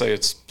 I'd say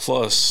it's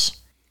plus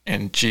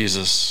and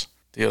Jesus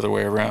the other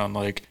way around.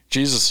 Like,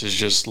 Jesus is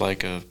just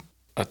like a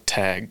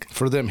tag.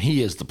 For them,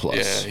 he is the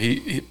plus.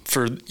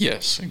 Yeah,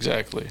 yes,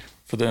 exactly.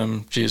 For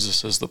them,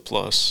 Jesus is the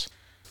plus.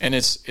 And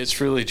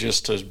it's really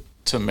just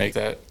to make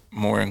that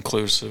more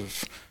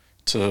inclusive,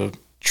 to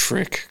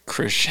trick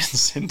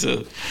Christians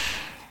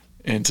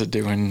into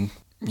doing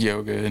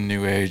yoga and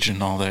New Age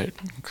and all that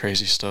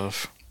crazy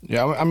stuff.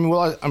 Yeah, I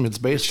mean, it's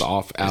based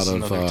off out of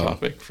another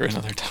topic for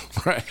another time.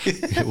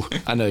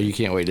 Right. I know you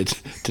can't wait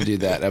to do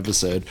that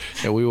episode,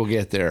 and we will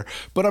get there.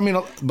 But I mean,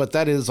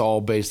 that is all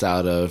based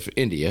out of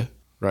India,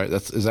 right?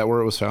 Is that where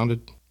it was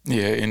founded?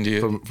 Yeah,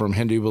 India. From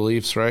Hindu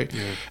beliefs, right?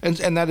 Yeah.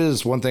 And that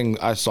is one thing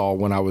I saw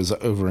when I was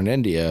over in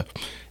India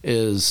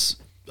is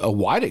a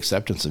wide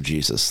acceptance of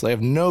Jesus. They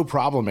have no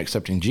problem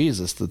accepting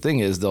Jesus. The thing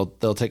is,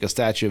 they'll take a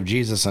statue of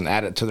Jesus and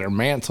add it to their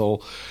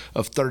mantle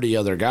of 30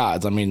 other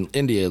gods. I mean,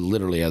 India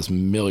literally has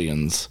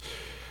millions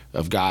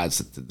of gods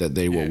that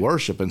they will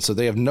worship. And so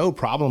they have no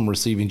problem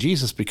receiving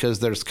Jesus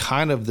because there's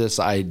kind of this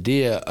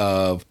idea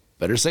of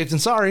better safe than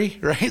sorry,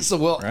 right? So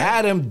we'll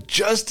add him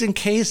just in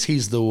case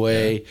he's the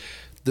way. Yeah.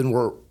 Then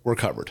we're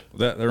covered.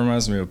 That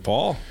reminds me of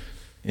Paul,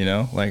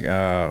 like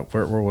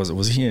where was it?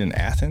 Was he in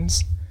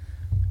Athens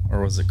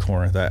or was it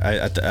Corinth?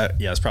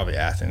 It's probably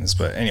Athens.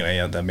 But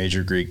anyway, the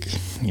major Greek,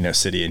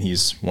 city, and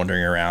he's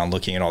wandering around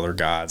looking at all their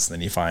gods. And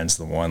then he finds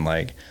the one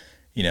like,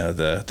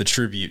 the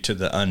tribute to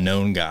the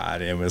unknown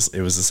God. It was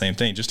the same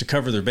thing, just to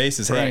cover their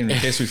bases. Hey, in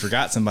case we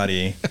forgot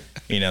somebody,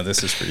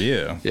 this is for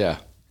you. Yeah,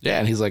 yeah.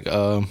 And he's like,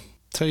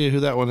 tell you who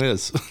that one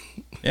is.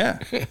 Yeah.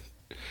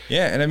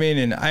 Yeah, and I mean,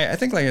 and I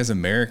think like as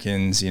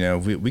Americans,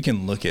 we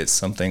can look at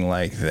something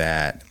like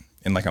that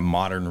in like a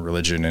modern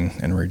religion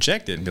and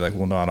reject it and be like,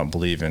 well, no, I don't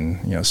believe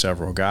in,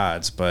 several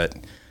gods, but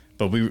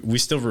we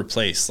still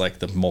replace like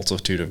the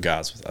multitude of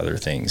gods with other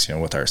things,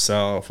 with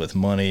ourselves, with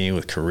money,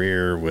 with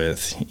career,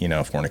 with,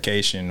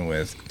 fornication,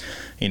 with,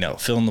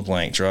 fill in the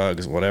blank,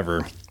 drugs,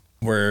 whatever,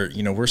 where,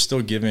 we're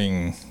still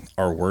giving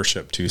our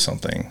worship to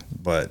something,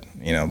 but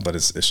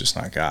it's just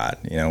not God.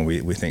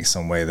 We think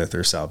some way that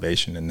there's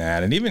salvation in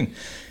that. And even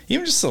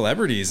just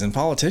celebrities and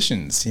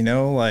politicians,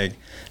 like,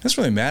 it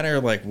doesn't really matter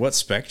like what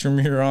spectrum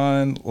you're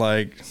on.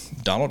 Like,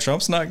 Donald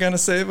Trump's not going to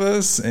save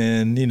us,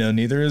 and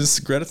neither is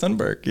Greta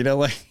Thunberg.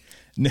 Like,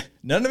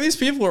 none of these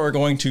people are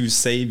going to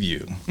save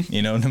you,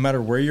 no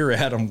matter where you're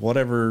at on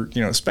whatever,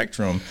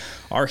 spectrum.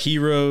 Our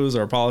heroes,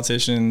 our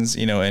politicians,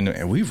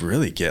 and we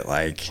really get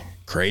like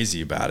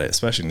crazy about it,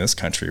 especially in this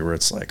country where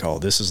it's like, oh,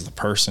 this is the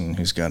person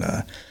who's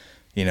gonna,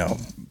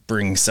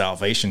 bring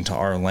salvation to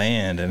our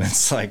land. And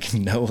it's like,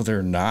 no,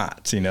 they're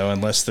not,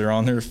 unless they're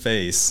on their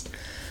face,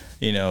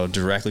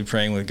 directly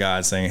praying with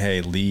God saying,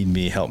 hey, lead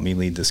me, help me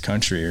lead this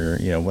country,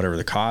 or, whatever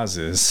the cause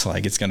is,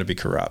 like, it's going to be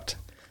corrupt.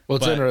 Well,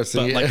 it's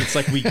interesting. But it's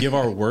like we give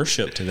our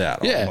worship to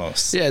that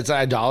almost. Yeah, it's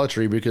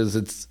idolatry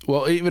because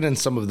even in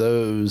some of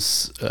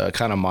those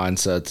kind of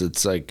mindsets,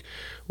 it's like,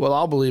 well,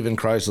 I'll believe in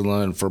Christ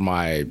alone for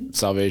my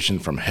salvation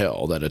from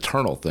hell, that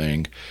eternal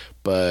thing,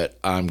 but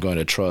I'm going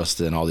to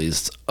trust in all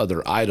these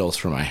other idols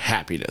for my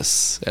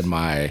happiness and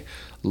my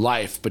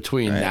life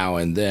between now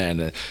and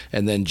then.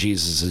 And then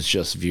Jesus is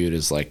just viewed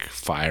as like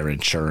fire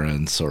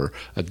insurance or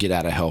a get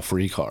out of hell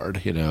free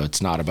card.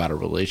 It's not about a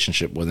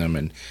relationship with him.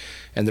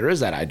 And there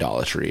is that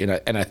idolatry.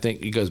 And I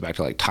think it goes back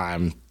to like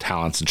time,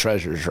 talents, and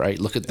treasures, right?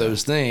 Look at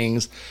those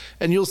things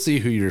and you'll see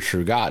who your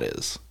true God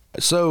is.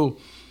 So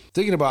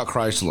thinking about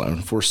Christ alone,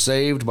 if we're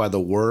saved by the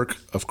work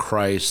of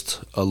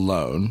Christ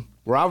alone,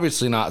 we're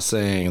obviously not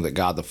saying that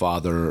God the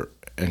Father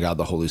and God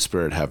the Holy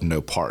Spirit have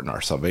no part in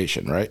our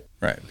salvation, right?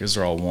 Right, because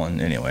they're all one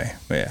anyway.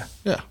 But yeah.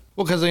 Yeah.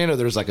 Well, because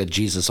there's like a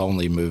Jesus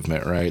only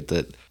movement, right?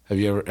 That have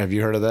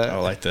you heard of that?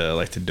 Oh, like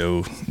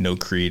the no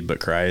creed but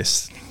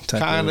Christ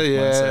type kind of,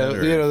 yeah.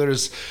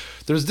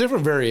 There's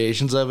different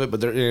variations of it, but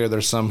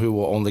there's some who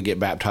will only get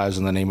baptized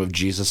in the name of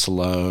Jesus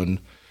alone.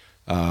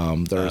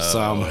 There are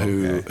some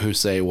who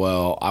say,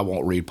 well, I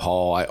won't read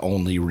Paul. I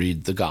only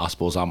read the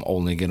Gospels. I'm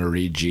only going to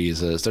read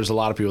Jesus. There's a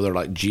lot of people that are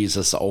like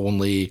Jesus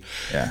only.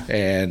 Yeah.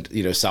 And,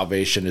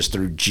 salvation is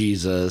through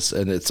Jesus.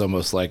 And it's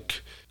almost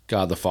like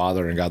God the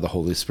Father and God the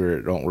Holy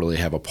Spirit don't really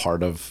have a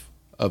part of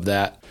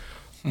that,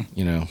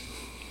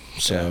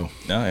 So.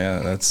 Yeah.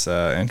 No, that's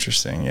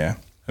interesting. Yeah.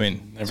 I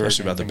mean,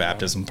 especially about the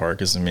baptism part,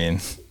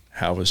 because,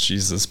 how was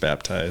Jesus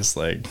baptized?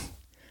 Like,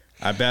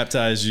 I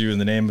baptize you in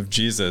the name of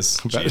Jesus.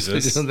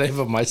 Jesus. In the name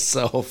of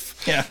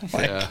myself. Yeah.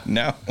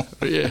 No.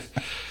 Yeah.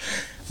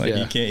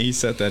 You can't. He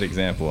set that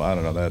example. I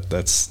don't know.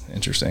 That's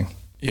interesting.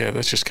 Yeah,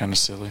 that's just kind of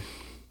silly.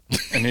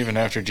 And even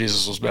after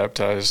Jesus was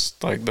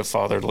baptized, like the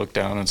Father looked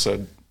down and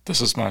said,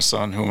 "This is my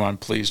Son, whom I'm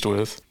pleased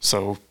with."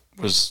 So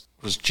was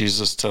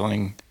Jesus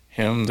telling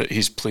him that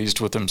he's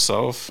pleased with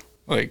himself?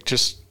 Like,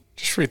 just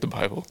read the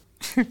Bible.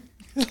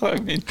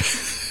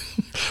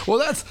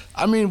 Well,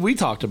 we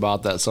talked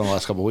about that some the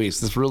last couple of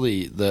weeks. It's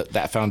really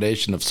that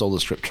foundation of Sola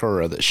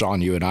Scriptura that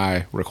Sean, you and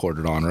I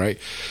recorded on, right?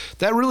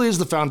 That really is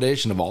the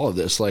foundation of all of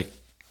this. Like,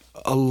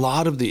 a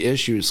lot of the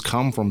issues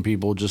come from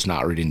people just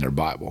not reading their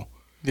Bible.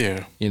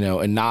 Yeah.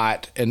 And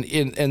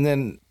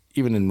then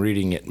even in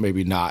reading it,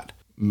 maybe not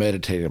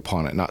meditating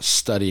upon it, not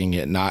studying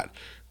it, not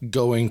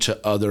going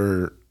to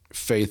other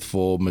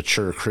faithful,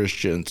 mature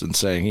Christians and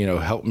saying,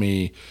 help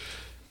me,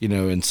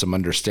 in some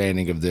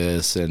understanding of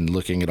this and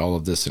looking at all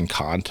of this in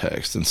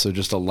context. And so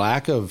just a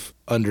lack of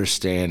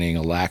understanding,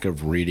 a lack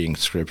of reading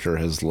Scripture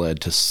has led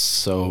to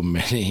so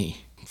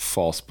many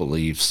false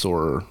beliefs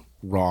or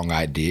wrong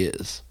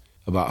ideas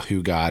about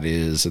who God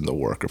is and the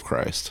work of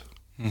Christ.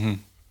 Mm-hmm.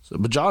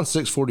 But John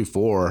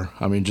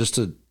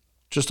 6:44,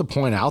 just to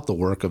point out the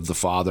work of the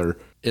Father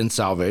in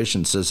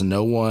salvation, says,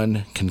 "No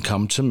one can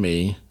come to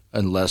me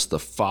unless the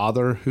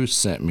Father who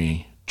sent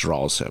me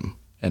draws him,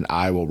 and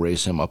I will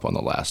raise him up on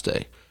the last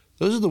day."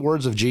 Those are the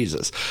words of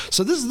Jesus.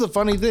 So this is the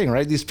funny thing,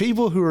 right? These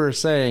people who are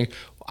saying,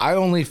 I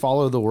only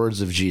follow the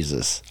words of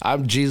Jesus.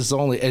 I'm Jesus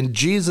only. And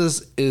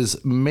Jesus is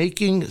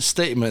making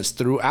statements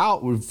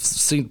throughout, we've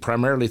seen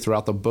primarily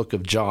throughout the book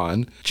of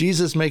John,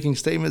 Jesus making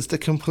statements that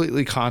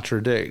completely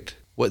contradict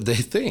what they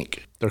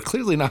think. They're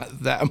clearly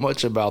not that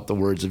much about the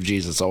words of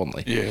Jesus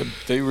only. Yeah,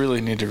 they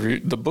really need to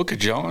read. The book of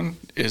John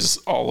is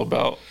all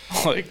about,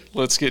 like,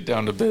 let's get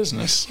down to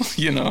business,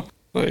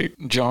 Like,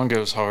 John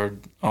goes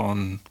hard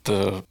on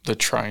the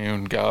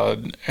triune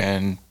God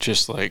and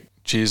just like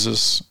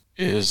Jesus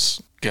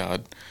is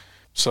God.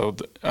 So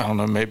I don't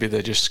know, maybe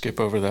they just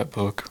skip over that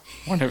book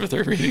whenever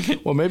they're reading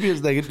it. Well, maybe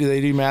they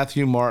do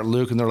Matthew, Mark,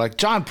 Luke, and they're like,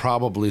 John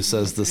probably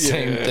says the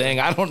same thing.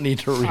 I don't need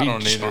to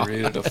read to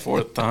read it a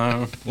fourth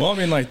time. Well,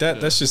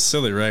 that's just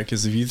silly, right?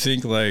 Because if you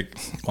think like,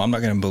 well, I'm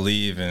not going to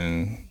believe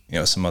in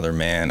some other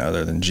man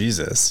other than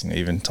Jesus,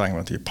 even talking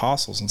about the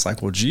apostles. And it's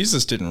like, well,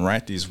 Jesus didn't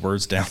write these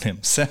words down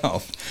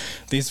himself.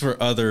 These were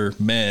other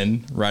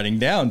men writing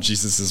down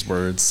Jesus's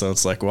words. So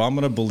it's like, well, I'm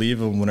going to believe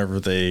them whenever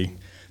they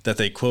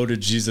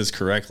quoted Jesus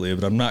correctly,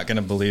 but I'm not going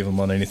to believe them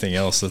on anything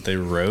else that they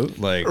wrote.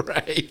 Like,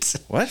 right.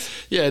 What?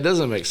 Yeah, it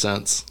doesn't make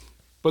sense.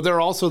 But there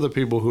are also the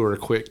people who are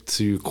quick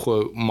to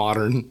quote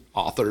modern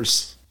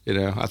authors You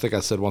know, I think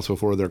I said once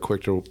before they're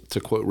quick to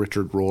quote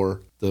Richard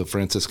Rohr, the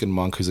Franciscan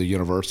monk who's a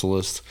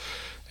universalist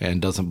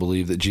and doesn't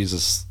believe that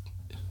Jesus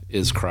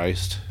is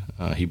Christ.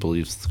 He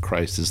believes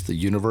Christ is the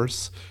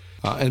universe.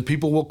 And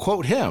people will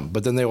quote him,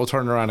 but then they will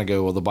turn around and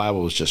go, well, the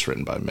Bible was just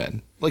written by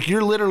men. Like,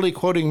 you're literally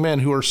quoting men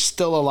who are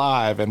still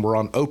alive and were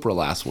on Oprah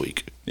last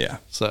week. Yeah.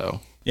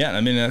 So... yeah,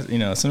 I mean,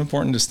 it's an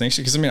important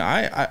distinction because, I mean,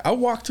 I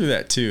walked through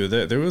that too.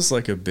 There was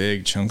like a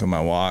big chunk of my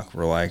walk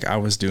where like I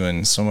was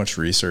doing so much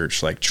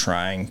research, like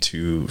trying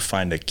to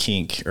find a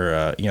kink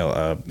or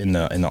in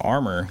the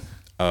armor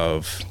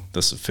of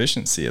the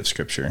sufficiency of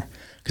Scripture,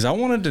 because I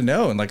wanted to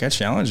know, and like I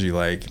challenge you,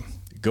 like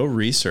go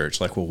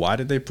research, like, well, why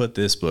did they put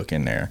this book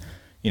in there?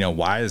 You know,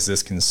 why is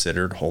this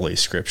considered Holy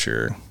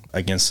Scripture?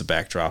 Against the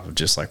backdrop of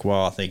just like,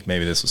 well, I think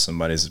maybe this was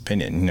somebody's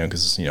opinion, you know,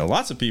 because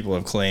lots of people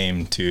have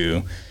claimed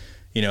to,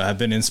 have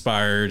been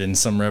inspired in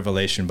some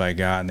revelation by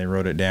God and they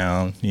wrote it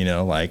down,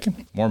 like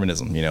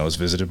Mormonism, was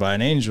visited by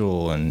an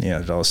angel and,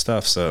 all this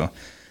stuff. So,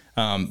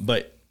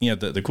 but,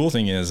 the cool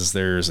thing is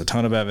there's a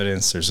ton of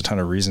evidence. There's a ton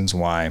of reasons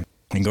why,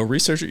 and go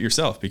research it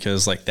yourself,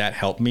 because like that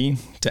helped me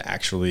to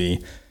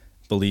actually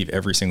believe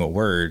every single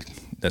word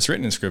that's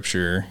written in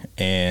Scripture.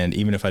 And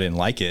even if I didn't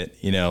like it,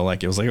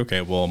 like it was like,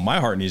 okay, well,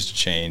 my heart needs to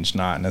change,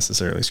 not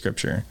necessarily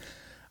Scripture.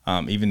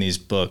 Even these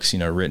books,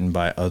 written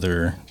by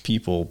other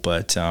people,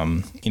 but,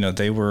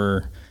 they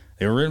were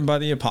written by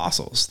the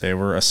apostles. They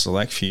were a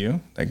select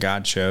few that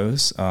God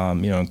chose,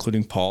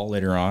 including Paul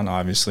later on,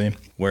 obviously,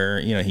 where,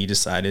 he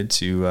decided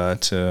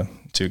to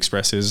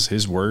express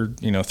his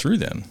word, through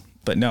them.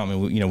 But no, I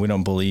mean, we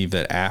don't believe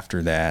that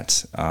after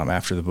that,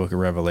 after the book of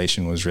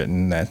Revelation was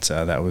written, that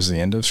that was the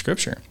end of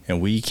Scripture, and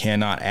we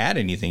cannot add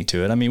anything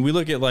to it. I mean, we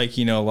look at like,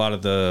 a lot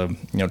of the,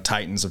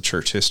 titans of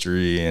church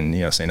history and,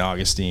 St.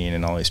 Augustine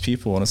and all these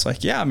people. And it's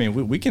like, yeah, I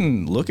mean, we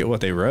can look at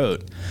what they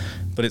wrote,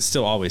 but it's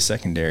still always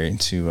secondary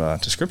to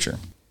Scripture.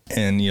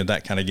 And,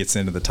 that kind of gets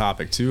into the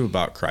topic too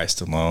about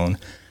Christ alone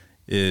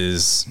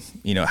is,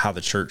 how the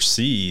church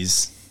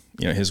sees,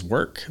 his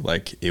work.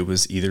 Like it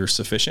was either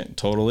sufficient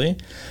totally,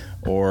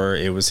 or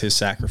it was his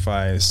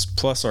sacrifice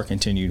plus our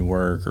continued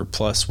work, or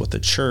plus what the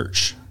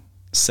church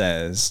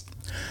says,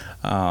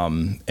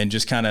 and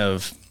just kind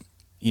of,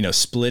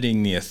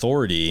 splitting the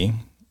authority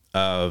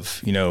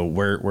of,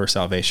 where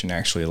salvation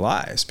actually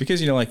lies.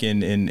 Because, like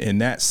in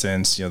that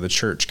sense, the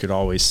church could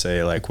always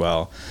say like,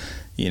 well,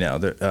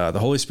 the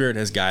Holy Spirit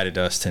has guided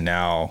us to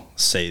now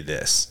say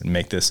this and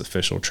make this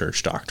official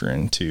church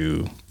doctrine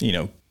to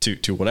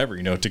whatever,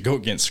 to go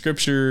against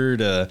Scripture,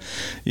 to,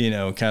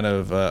 kind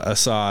of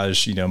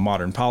assuage,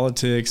 modern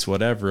politics,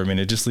 whatever. I mean,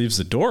 it just leaves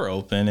the door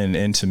open.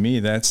 And to me,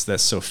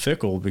 that's so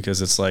fickle,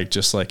 because it's like,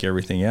 just like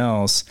everything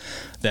else,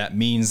 that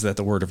means that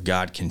the word of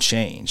God can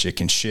change. It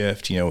can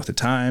shift, with the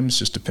times,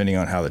 just depending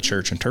on how the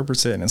church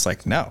interprets it. And it's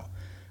like, no,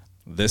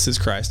 this is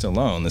Christ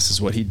alone. This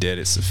is what he did.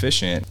 It's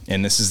sufficient.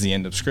 And this is the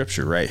end of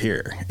Scripture right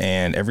here.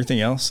 And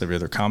everything else, every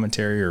other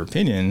commentary or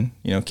opinion,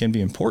 can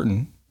be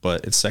important,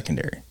 but it's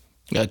secondary.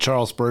 Yeah,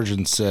 Charles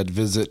Spurgeon said,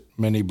 visit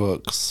many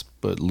books,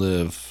 but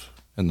live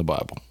in the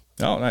Bible.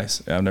 Oh,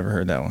 nice. I've never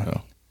heard that one.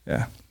 Oh.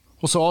 Yeah.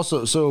 Well,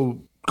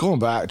 so going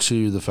back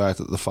to the fact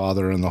that the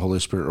Father and the Holy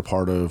Spirit are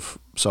part of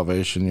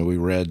salvation, we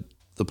read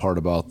the part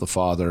about the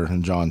Father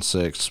in John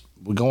 6.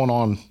 We're going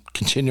on,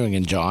 continuing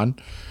in John,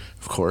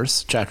 of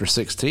course, chapter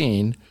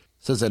 16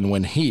 says, and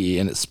when he,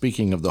 and it's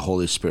speaking of the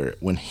Holy Spirit,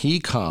 when he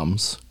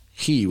comes,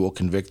 he will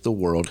convict the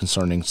world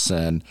concerning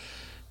sin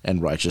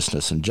and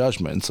righteousness and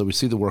judgment. And so we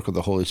see the work of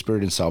the Holy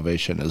Spirit in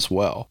salvation as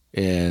well,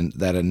 in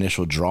that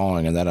initial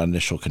drawing and that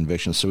initial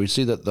conviction. So we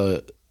see that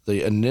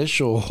the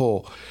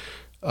initial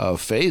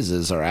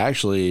phases are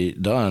actually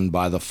done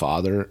by the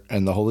Father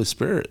and the Holy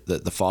Spirit,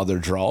 that the Father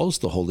draws,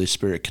 the Holy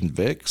Spirit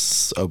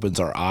convicts, opens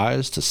our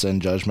eyes to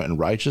sin, judgment, and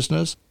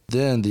righteousness.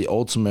 Then the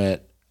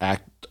ultimate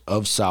act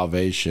of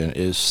salvation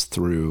is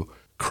through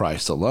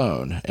Christ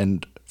alone.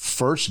 And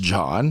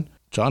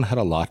John had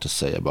a lot to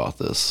say about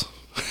this.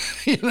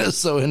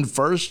 So in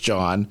 1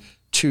 John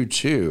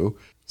 2:2,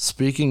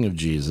 speaking of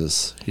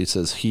Jesus, he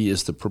says, he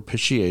is the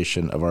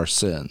propitiation of our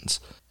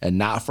sins, and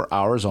not for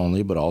ours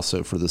only, but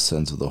also for the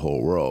sins of the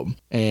whole world.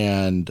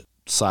 And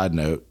side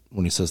note,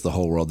 when he says the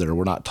whole world there,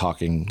 we're not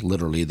talking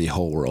literally the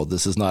whole world.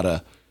 This is not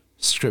a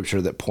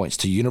Scripture that points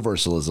to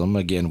universalism.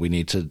 Again, we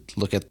need to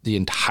look at the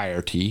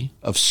entirety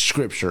of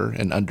Scripture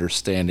and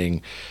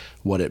understanding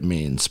what it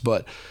means.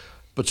 But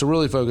to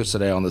really focus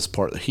today on this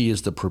part, he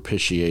is the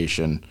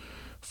propitiation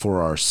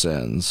for our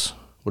sins.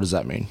 What does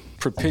that mean?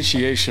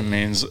 Propitiation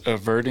means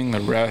averting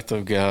the wrath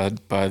of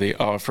God by the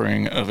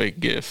offering of a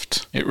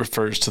gift. It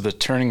refers to the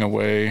turning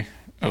away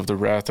of the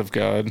wrath of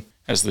God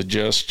as the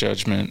just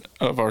judgment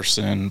of our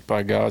sin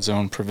by God's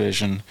own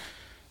provision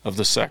of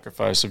the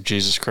sacrifice of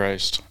Jesus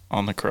Christ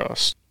on the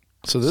cross.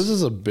 So this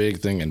is a big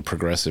thing in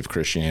progressive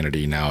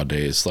Christianity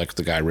nowadays, like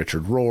the guy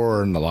Richard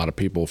Rohr and a lot of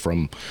people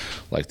from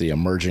like the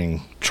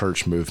emerging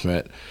church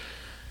movement.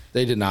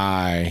 They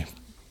deny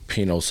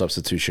penal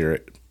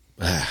substitutionary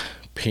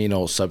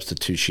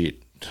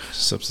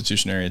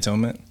substitutionary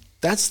atonement.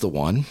 That's the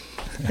one.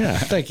 Yeah,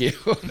 thank you.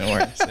 No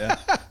worries. Yeah.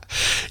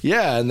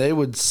 Yeah, and they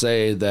would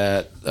say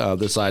that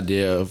this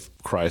idea of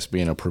Christ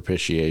being a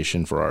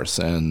propitiation for our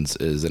sins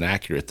is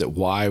inaccurate. That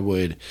why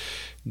would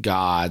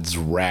God's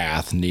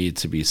wrath need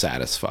to be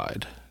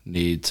satisfied?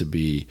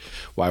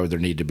 Why would there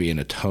need to be an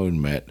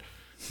atonement,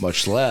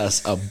 much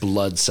less a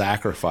blood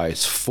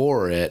sacrifice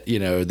for it? You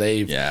know,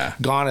 they've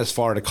gone as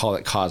far to call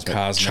it cosmic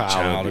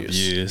child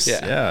abuse.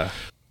 Yeah.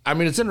 I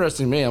mean, it's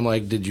interesting to me. I'm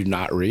like, did you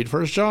not read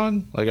First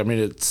John? Like, I mean,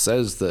 it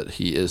says that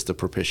he is the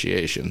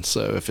propitiation.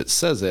 So if it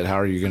says it, how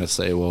are you going to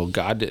say, well,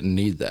 God didn't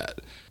need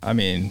that? I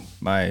mean,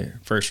 my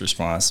first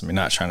response, I mean,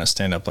 not trying to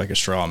stand up like a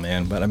straw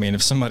man, but I mean,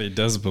 if somebody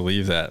does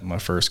believe that, my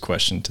first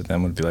question to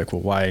them would be like,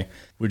 well, why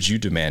would you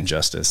demand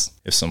justice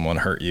if someone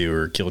hurt you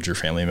or killed your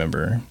family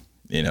member?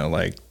 You know,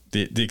 like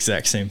the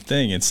exact same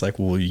thing. It's like,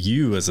 well,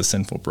 you as a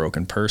sinful,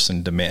 broken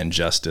person demand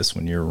justice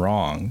when you're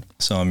wrong.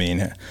 So, I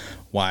mean,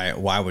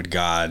 why would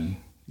God,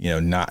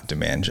 not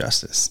demand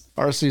justice?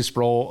 R.C.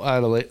 Sproul,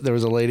 there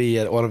was a lady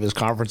at one of his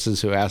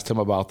conferences who asked him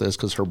about this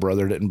because her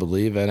brother didn't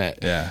believe in it.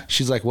 Yeah.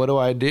 She's like, what do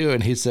I do?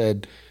 And he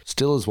said,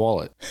 steal his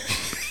wallet.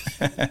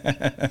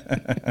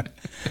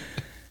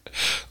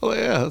 Well,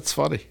 yeah, that's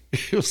funny.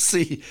 You'll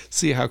see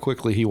how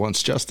quickly he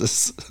wants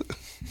justice.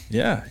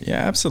 Yeah,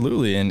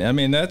 absolutely. And I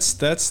mean, that's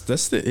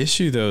the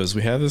issue though, is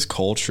we have this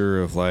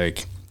culture of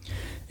like,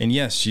 and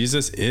yes,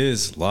 Jesus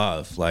is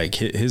love. Like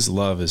his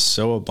love is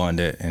so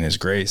abundant and his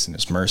grace and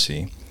his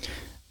mercy,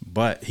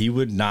 but he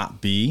would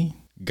not be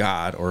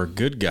God or a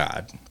good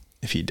God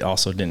if he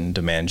also didn't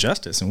demand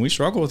justice. And we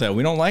struggle with that.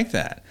 We don't like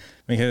that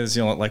because,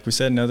 like we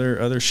said in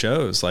other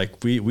shows,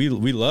 like we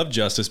love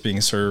justice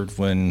being served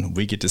when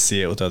we get to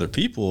see it with other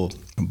people,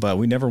 but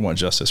we never want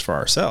justice for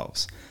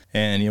ourselves.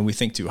 And, we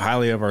think too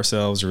highly of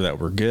ourselves or that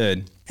we're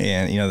good.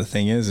 And, the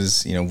thing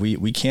is,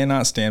 we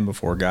cannot stand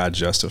before God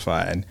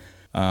justified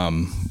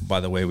by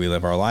the way we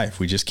live our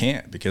life. We just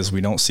can't, because we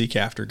don't seek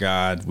after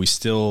God. We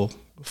still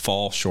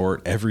fall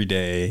short every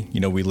day.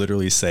 We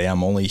literally say,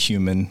 I'm only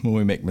human when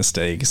we make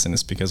mistakes, and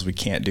it's because we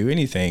can't do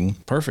anything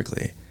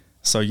perfectly.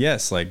 So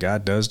yes, like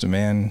God does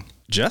demand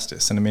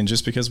justice. And I mean,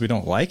 just because we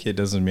don't like it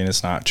doesn't mean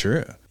it's not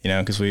true,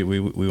 because we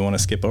want to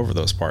skip over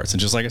those parts.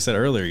 And just like I said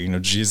earlier,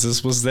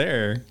 Jesus was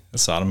there at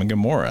Sodom and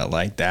Gomorrah.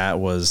 Like that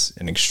was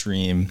an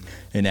extreme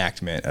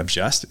enactment of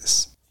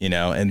justice,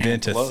 and then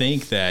to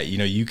think that,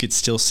 you could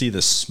still see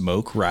the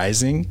smoke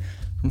rising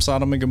from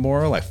Sodom and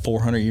Gomorrah like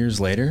 400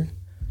 years later.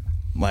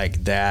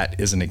 Like that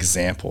is an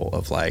example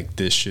of like,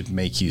 this should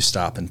make you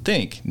stop and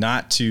think,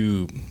 not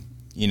to,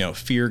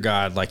 fear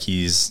God like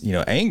he's,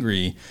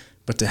 angry,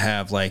 but to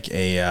have like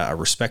a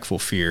respectful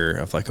fear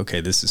of like, okay,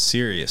 this is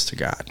serious to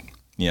God.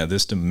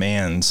 This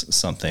demands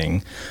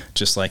something,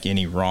 just like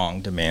any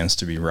wrong demands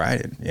to be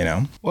righted,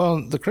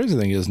 Well, the crazy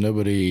thing is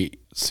nobody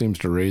seems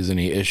to raise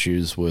any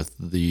issues with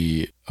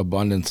the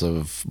abundance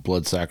of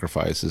blood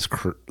sacrifices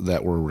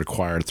that were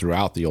required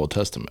throughout the Old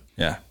Testament.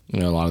 Yeah.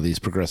 A lot of these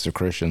progressive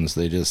Christians,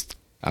 they just,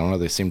 I don't know,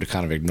 they seem to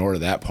kind of ignore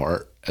that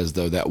part as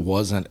though that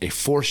wasn't a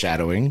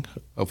foreshadowing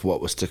of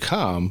what was to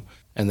come,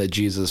 and that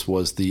Jesus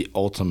was the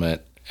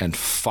ultimate and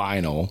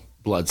final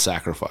blood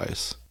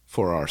sacrifice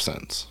for our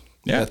sins.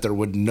 Yeah. That there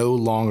would no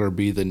longer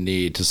be the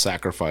need to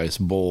sacrifice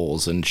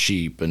bulls and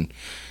sheep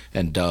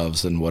and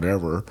doves and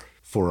whatever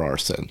for our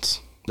sins.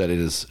 That it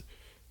is,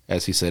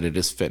 as he said, it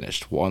is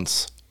finished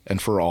once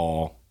and for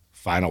all,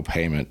 final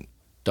payment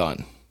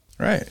done.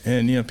 Right.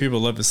 And, people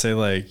love to say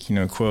like,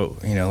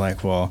 quote,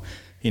 like, well,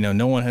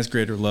 no one has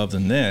greater love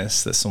than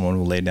this, that someone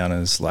will lay down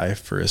his life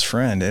for his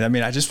friend. And I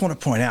mean, I just want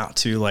to point out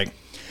too, like,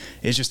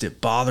 it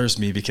bothers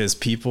me because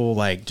people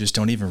like just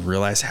don't even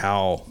realize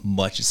how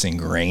much it's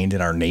ingrained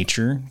in our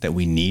nature that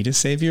we need a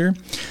savior.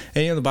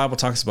 And, the Bible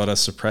talks about us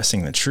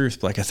suppressing the truth.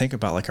 But like, I think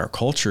about like our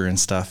culture and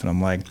stuff, and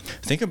I'm like,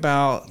 think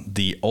about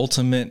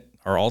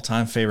our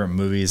all-time favorite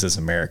movies as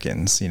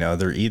Americans.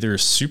 They're either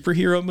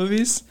superhero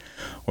movies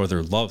or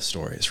they're love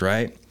stories,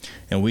 right?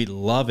 And we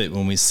love it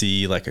when we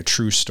see like a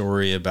true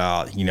story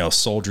about,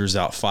 soldiers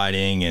out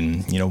fighting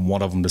and,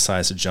 one of them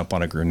decides to jump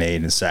on a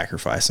grenade and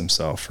sacrifice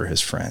himself for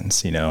his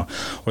friends,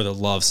 or the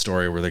love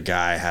story where the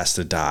guy has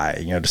to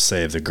die, to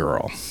save the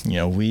girl.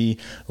 We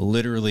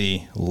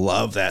literally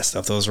love that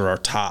stuff. Those are our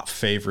top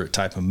favorite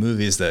type of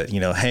movies that,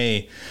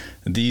 hey,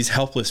 these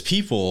helpless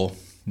people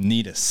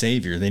need a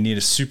savior. They need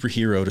a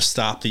superhero to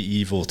stop the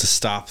evil, to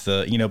stop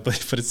the,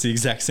 but it's the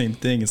exact same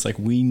thing. It's like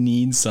we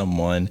need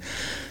someone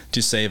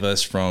to save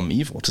us from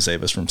evil, to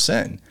save us from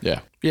sin.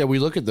 Yeah. Yeah, we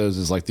look at those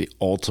as like the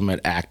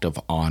ultimate act of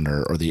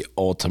honor or the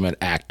ultimate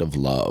act of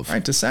love.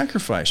 Right, to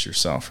sacrifice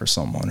yourself for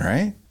someone,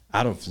 right?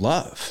 Out of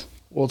love.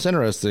 Well, it's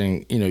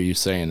interesting, you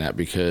saying that,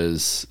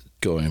 because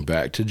going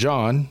back to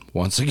John,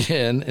 once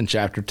again, in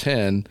chapter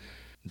 10,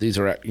 these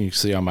are, you can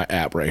see on my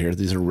app right here,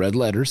 these are red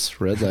letters,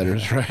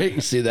 right?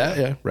 You see that?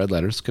 Yeah, red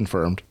letters,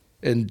 confirmed.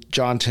 In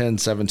John 10,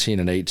 17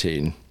 and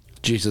 18,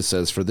 Jesus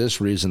says, "For this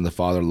reason the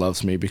Father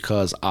loves me,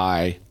 because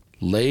I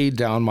laid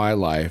down my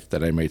life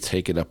that I may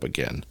take it up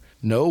again.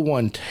 No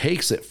one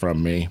takes it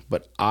from me,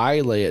 but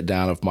I lay it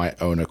down of my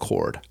own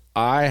accord.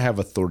 I have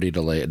authority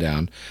to lay it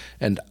down,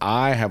 and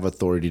I have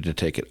authority to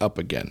take it up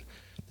again.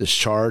 This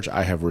charge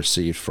I have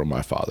received from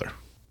my Father.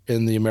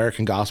 In the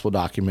American Gospel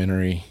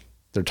documentary,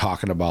 they're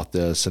talking about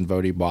this, and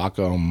Voddie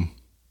Baucham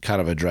kind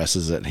of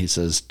addresses it. And he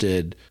says,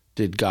 did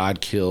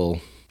God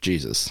kill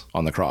Jesus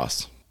on the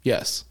cross?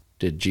 Yes.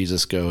 Did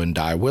Jesus go and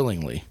die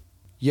willingly?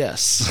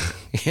 Yes.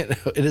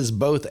 It is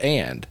both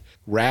and.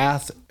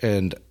 Wrath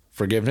and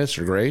forgiveness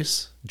or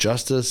grace,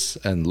 justice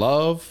and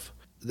love.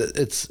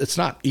 It's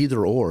not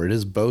either or. It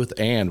is both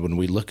and when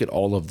we look at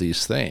all of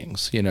these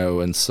things,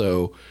 and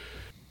so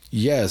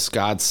yes,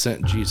 God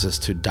sent Jesus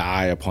to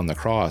die upon the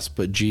cross,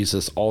 but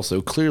Jesus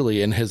also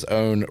clearly in his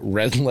own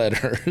red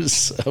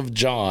letters of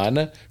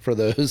John, for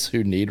those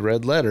who need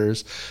red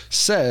letters,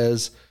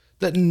 says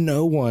that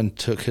no one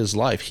took his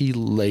life. He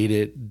laid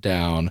it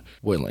down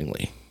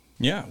willingly.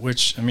 Yeah,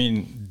 which,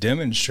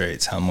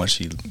 demonstrates how much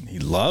he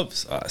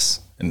loves us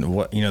and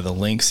what, the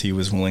lengths he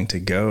was willing to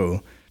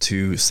go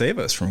to save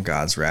us from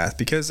God's wrath.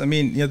 Because,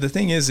 the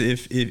thing is,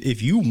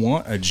 if you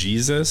want a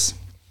Jesus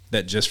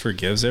that just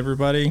forgives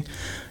everybody,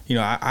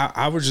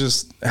 I would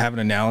just have an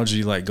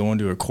analogy like going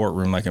to a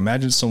courtroom. Like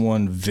imagine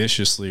someone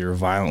viciously or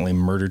violently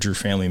murdered your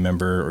family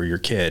member or your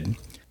kid.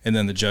 And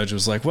then the judge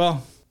was like,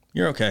 well,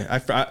 you're okay.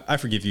 I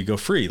forgive you. Go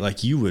free.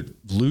 Like you would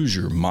lose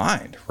your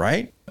mind,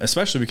 right?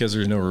 Especially because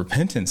there's no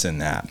repentance in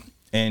that.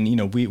 And,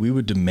 we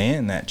would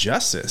demand that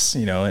justice,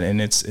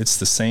 and it's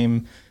the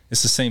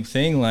same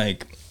thing.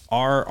 Like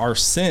our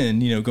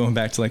sin, going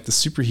back to like the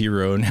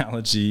superhero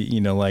analogy,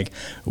 like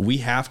we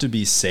have to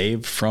be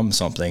saved from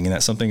something, and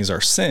that something is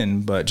our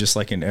sin. But just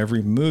like in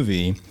every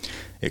movie,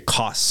 it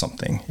costs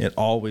something. It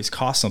always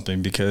costs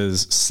something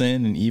because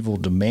sin and evil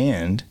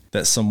demand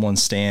that someone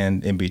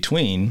stand in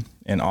between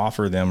and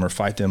offer them or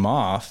fight them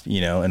off,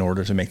 in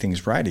order to make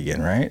things right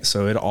again. Right.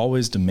 So it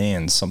always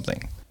demands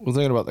something. Well,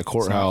 thinking about the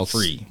courthouse,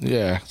 free.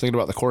 Yeah. Thinking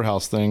about the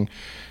courthouse thing,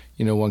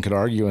 one could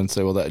argue and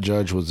say, well, that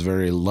judge was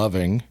very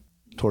loving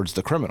towards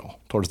the criminal,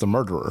 towards the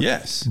murderer.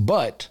 Yes.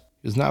 But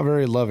is not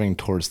very loving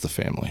towards the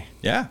family.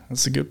 Yeah,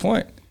 that's a good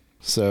point.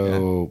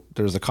 So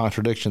there's a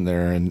contradiction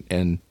there,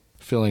 and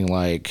feeling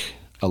like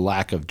a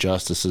lack of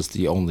justice is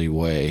the only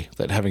way,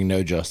 that having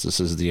no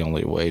justice is the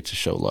only way to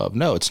show love.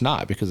 No, it's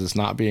not, because it's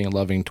not being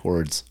loving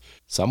towards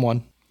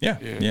someone. Yeah,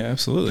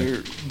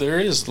 absolutely. There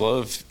is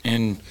love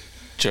in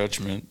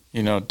judgment,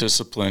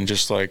 discipline,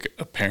 just like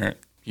a parent,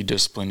 you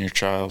discipline your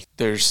child.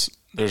 There's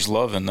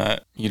love in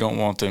that. You don't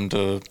want them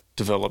to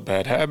develop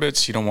bad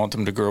habits. You don't want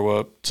them to grow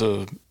up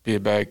to be a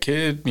bad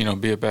kid,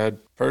 be a bad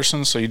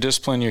person. So you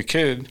discipline your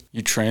kid,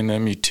 you train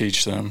them, you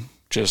teach them,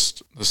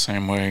 just the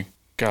same way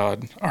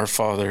God, our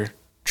Father,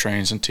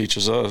 trains and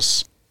teaches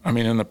us.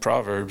 In the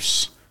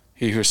Proverbs,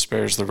 he who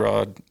spares the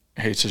rod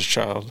hates his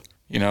child,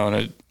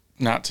 and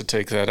not to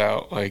take that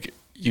out, like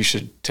you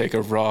should take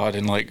a rod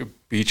and like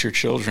beat your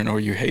children or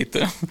you hate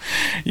them.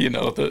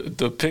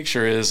 The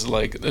picture is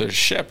like the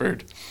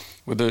shepherd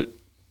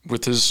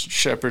with his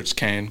shepherd's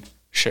cane,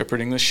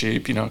 shepherding the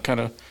sheep, kind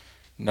of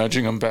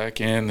nudging them back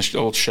in. The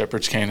old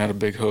shepherd's cane had a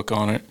big hook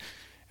on it.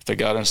 If they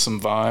got in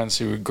some vines,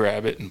 he would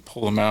grab it and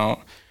pull them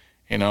out.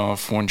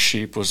 If one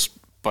sheep was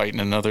biting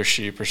another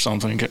sheep or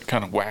something,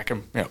 kind of whack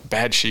them,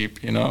 bad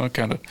sheep,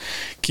 kind of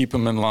keep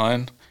them in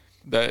line.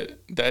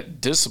 That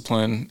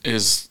discipline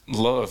is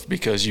love,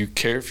 because you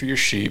care for your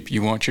sheep.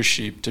 You want your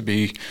sheep to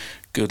be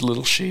good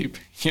little sheep,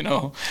 and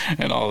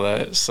all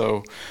that.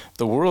 So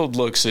the world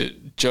looks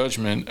at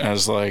judgment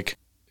as like,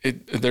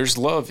 there's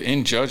love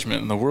in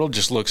judgment, and the world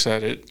just looks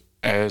at it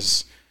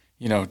as,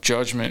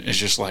 judgment is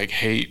just like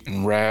hate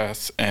and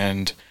wrath,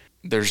 and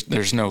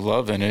there's no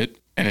love in it.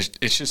 And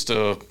it's just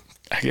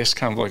I guess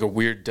kind of like a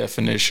weird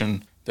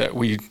definition that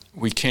we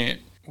can't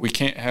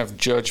have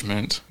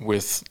judgment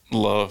with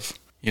love.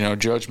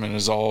 Judgment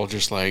is all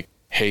just like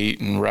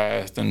hate and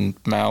wrath and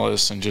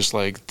malice, and just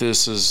like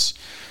this is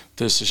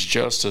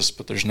justice,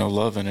 but there's no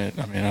love in it.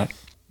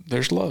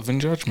 There's love in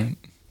judgment.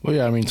 Well,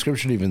 yeah,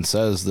 Scripture even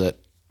says that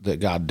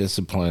God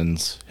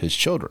disciplines his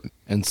children.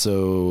 And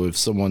so if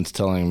someone's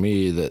telling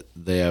me that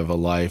they have a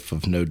life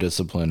of no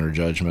discipline or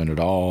judgment at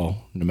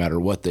all, no matter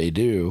what they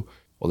do,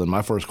 well, then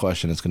my first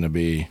question is going to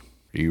be,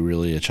 are you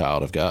really a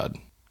child of God?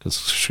 Because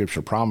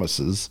Scripture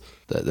promises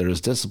that there is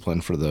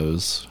discipline for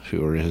those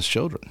who are his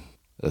children.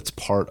 That's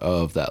part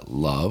of that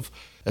love.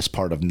 That's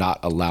part of not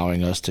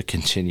allowing us to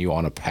continue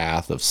on a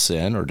path of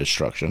sin or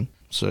destruction.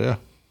 So, yeah.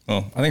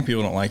 Well, I think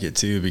people don't like it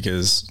too,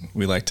 because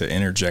we like to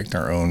interject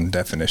our own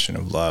definition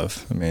of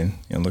love.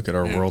 Look at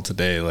our world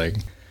today. Like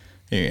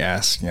you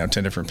ask, 10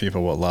 different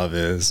people what love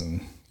is, and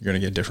you're going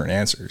to get different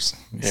answers.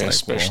 It's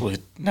especially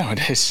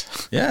nowadays.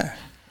 Yeah.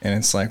 And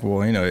it's like,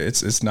 well,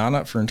 it's not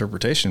up for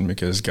interpretation,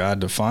 because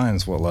God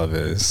defines what love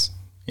is,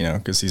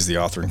 because he's the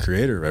author and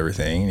creator of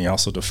everything. And he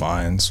also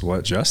defines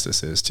what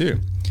justice is too.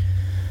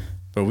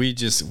 But we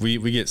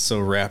get so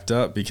wrapped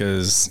up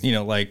because,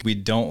 we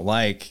don't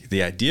like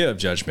the idea of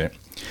judgment.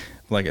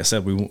 Like I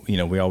said,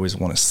 we always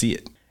want to see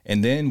it.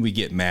 And then we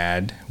get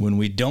mad when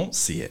we don't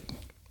see it.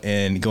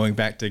 And going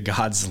back to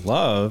God's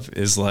love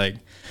is like,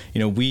 I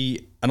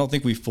don't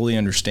think we fully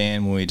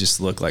understand when we just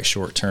look like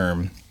short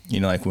term,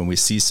 like when we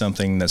see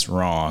something that's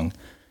wrong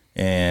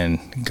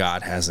and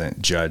God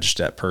hasn't judged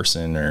that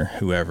person or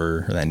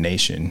whoever or that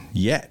nation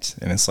yet.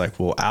 And it's like,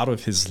 well, out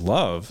of his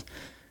love,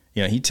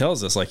 he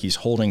tells us like he's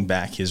holding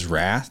back his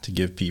wrath to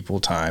give people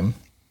time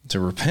to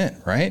repent,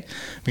 right?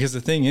 Because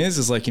the thing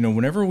is like,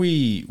 whenever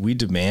we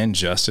demand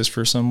justice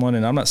for someone,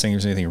 and I'm not saying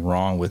there's anything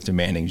wrong with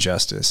demanding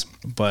justice,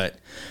 but,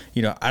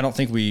 I don't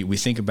think we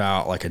think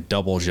about like a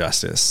double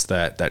justice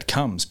that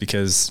comes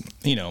because,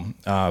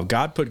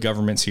 God put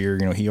governments here,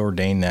 he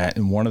ordained that.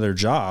 And one of their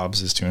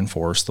jobs is to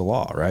enforce the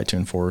law, right? To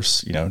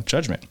enforce,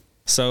 judgment.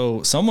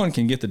 So someone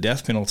can get the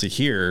death penalty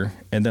here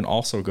and then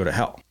also go to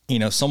hell.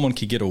 Someone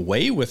could get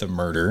away with a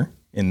murder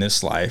in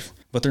this life,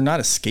 but they're not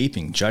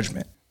escaping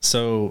judgment.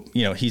 So,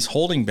 he's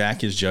holding back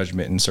his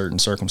judgment in certain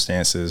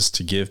circumstances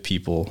to give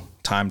people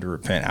time to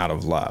repent out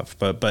of love.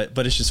 But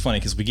it's just funny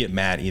because we get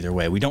mad either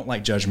way. We don't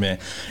like judgment,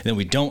 and then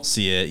we don't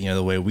see it,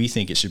 the way we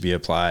think it should be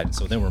applied.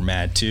 So then we're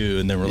mad too.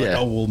 And then we're like,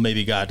 oh, well,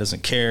 maybe God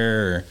doesn't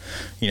care, or,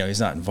 he's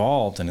not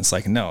involved. And it's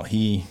like, no,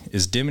 he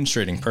is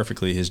demonstrating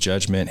perfectly his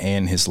judgment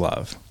and his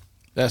love.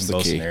 That's the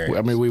key. Scenarios.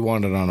 I mean, we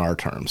want it on our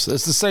terms.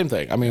 It's the same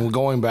thing. I mean, we're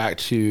going back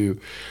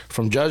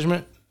from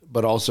judgment,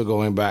 but also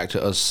going back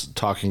to us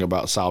talking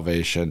about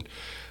salvation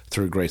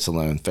through grace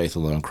alone, faith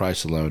alone,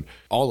 Christ alone,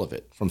 all of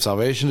it, from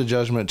salvation to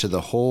judgment to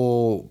the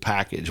whole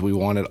package. We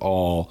want it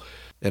all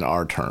in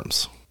our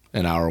terms,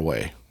 in our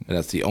way. And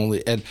that's the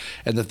only, and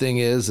the thing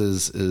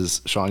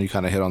is Sean, you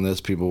kind of hit on this,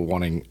 people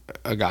wanting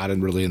a God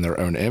in their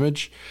own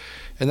image.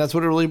 And that's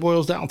what it really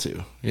boils down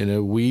to.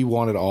 We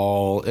want it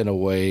all in a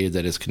way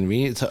that is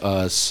convenient to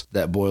us,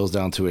 that boils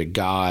down to a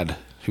God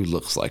who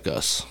looks like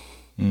us.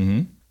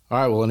 Mm-hmm. All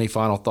right. Well, any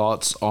final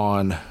thoughts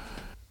on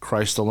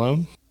Christ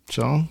alone,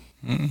 Sean?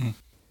 Mm-hmm.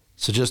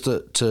 So just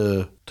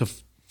to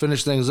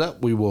finish things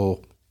up, we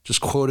will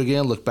just quote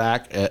again, look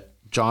back at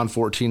John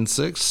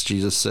 14:6.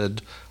 Jesus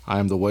said, I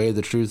am the way,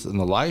 the truth, and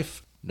the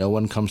life. No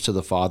one comes to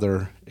the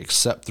Father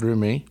except through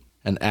me.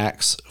 And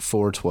Acts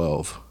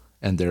 4:12.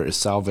 And there is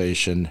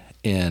salvation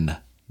in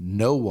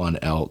no one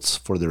else,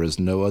 for there is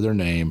no other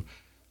name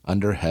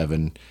under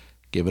heaven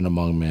given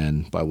among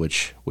men by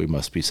which we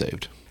must be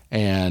saved.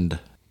 And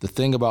the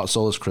thing about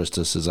Solus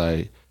Christus is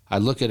I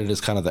look at it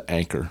as kind of the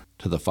anchor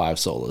to the five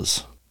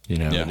solas.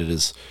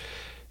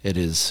 It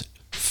is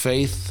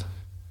faith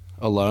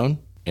alone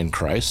in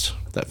Christ.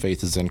 That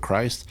faith is in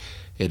Christ.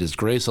 It is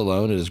grace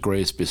alone. It is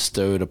grace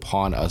bestowed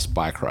upon us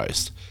by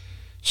Christ.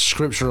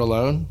 Scripture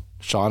alone,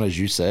 Sean, as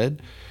you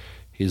said,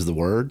 he's the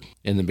Word.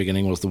 In the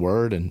beginning was the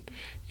Word, and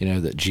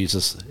that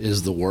Jesus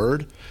is the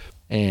Word.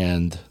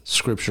 And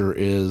Scripture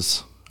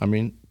is,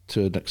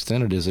 to an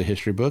extent, it is a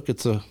history book.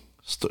 It's a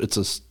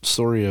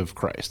story of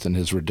Christ and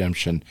his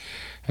redemption.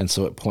 And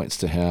so it points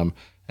to him,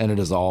 and it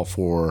is all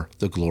for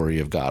the glory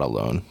of God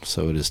alone.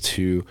 So it is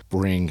to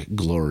bring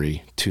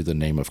glory to the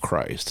name of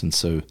Christ. And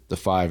so the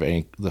five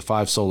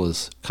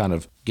solas kind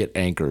of get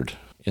anchored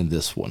in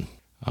this one,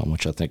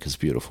 which I think is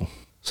beautiful.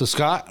 So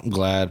Scott, I'm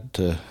glad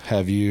to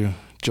have you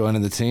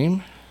joining the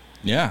team.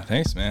 Yeah,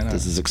 thanks, man.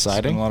 This is exciting.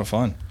 It's been a lot of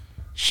fun.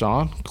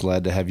 Sean,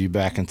 glad to have you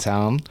back in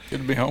town.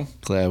 Good to be home.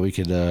 Glad we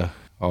could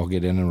all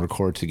get in and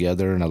record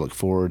together, and I look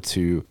forward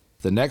to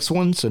the next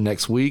one. So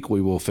next week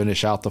we will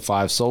finish out the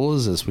five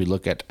solas as we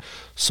look at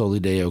Soli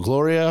Deo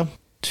Gloria,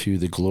 to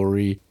the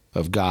glory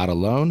of God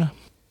alone.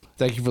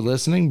 Thank you for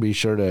listening. Be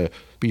sure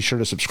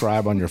to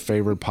subscribe on your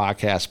favorite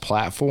podcast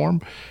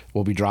platform.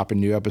 We'll be dropping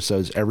new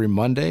episodes every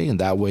Monday, and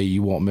that way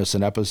you won't miss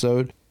an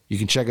episode. You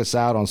can check us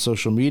out on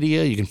social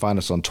media. You can find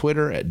us on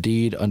Twitter at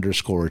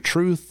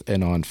Deed_Truth,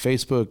 and on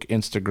Facebook,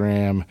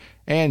 Instagram,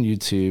 and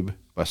YouTube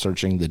by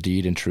searching the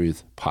Deed and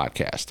Truth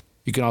Podcast.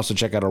 You can also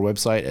check out our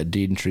website at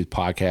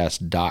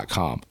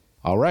deedandtruthpodcast.com.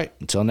 All right,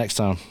 until next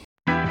time.